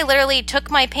 What if I literally took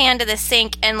my pan to the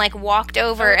sink and, like, walked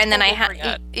over and then I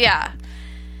had... Yeah.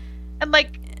 And,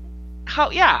 like, how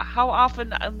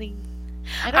often, I mean...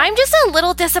 I'm just a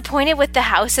little disappointed with the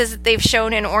houses that they've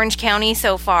shown in Orange County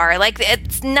so far. Like,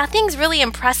 nothing's really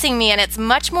impressing me, and it's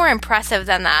much more impressive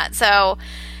than that. So...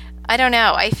 I don't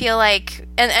know. I feel like,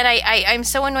 and I'm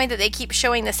so annoyed that they keep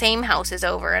showing the same houses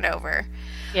over and over.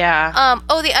 Yeah.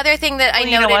 The other thing that I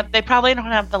noted. You know what? They probably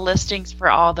don't have the listings for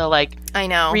all the, like, I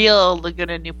know, real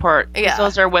Laguna Newport. Yeah.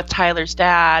 Those are with Tyler's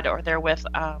dad, or they're with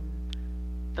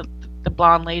the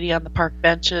blonde lady on the park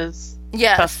benches.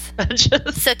 Yes. Benches.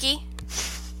 Sookie.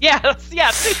 Yes.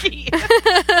 Yeah. Sookie.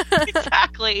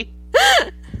 Exactly.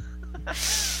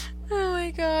 Oh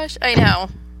my gosh! I know.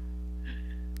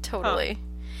 Totally.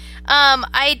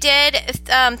 I did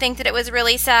think that it was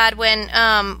really sad when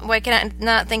why can I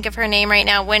not think of her name right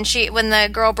now, when the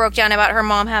girl broke down about her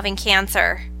mom having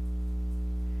cancer.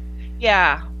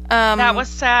 Yeah. That was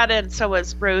sad, and so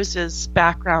was Rose's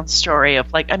background story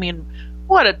of, like, I mean,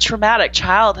 what a traumatic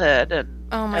childhood, and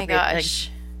oh my gosh.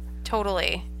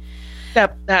 Totally.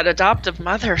 That adoptive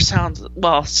mother sounds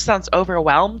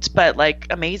overwhelmed, but, like,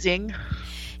 amazing.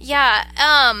 Yeah,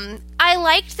 I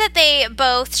liked that they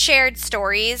both shared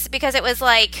stories, because it was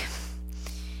like,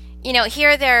 you know,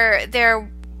 here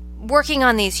they're working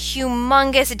on these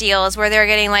humongous deals where they're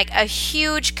getting like a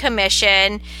huge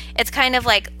commission. It's kind of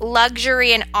like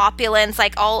luxury and opulence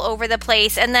like all over the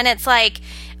place. And then it's like,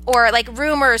 or like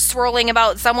rumors swirling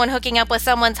about someone hooking up with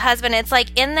someone's husband. It's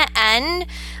like in the end,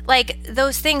 like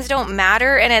those things don't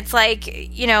matter. And it's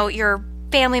like, you know, your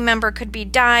family member could be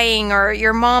dying or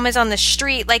your mom is on the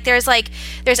street. Like there's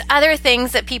other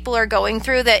things that people are going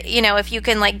through that, you know, if you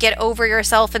can like get over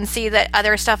yourself and see that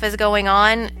other stuff is going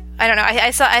on. I don't know.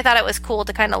 I thought it was cool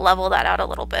to kind of level that out a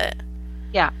little bit.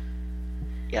 Yeah.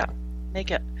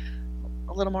 Make it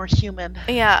a little more human.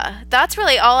 Yeah, that's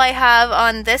really all I have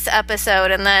on this episode,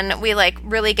 and then we like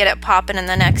really get it popping in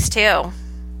the next two.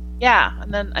 Yeah,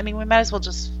 and then I mean we might as well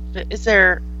just. Is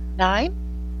there 9?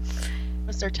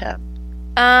 Was there 10?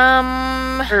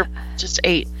 Or just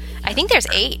 8? I think there's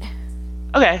 8.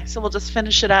 Okay, so we'll just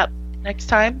finish it up next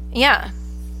time. Yeah.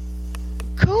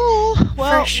 Cool.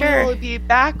 Well, for sure. We'll be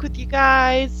back with you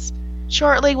guys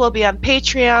shortly. We'll be on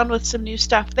Patreon with some new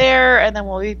stuff there, and then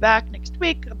we'll be back next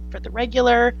week for the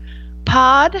regular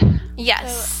pod.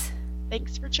 Yes. So,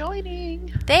 thanks for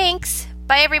joining. Thanks.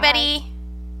 Bye, everybody. Bye.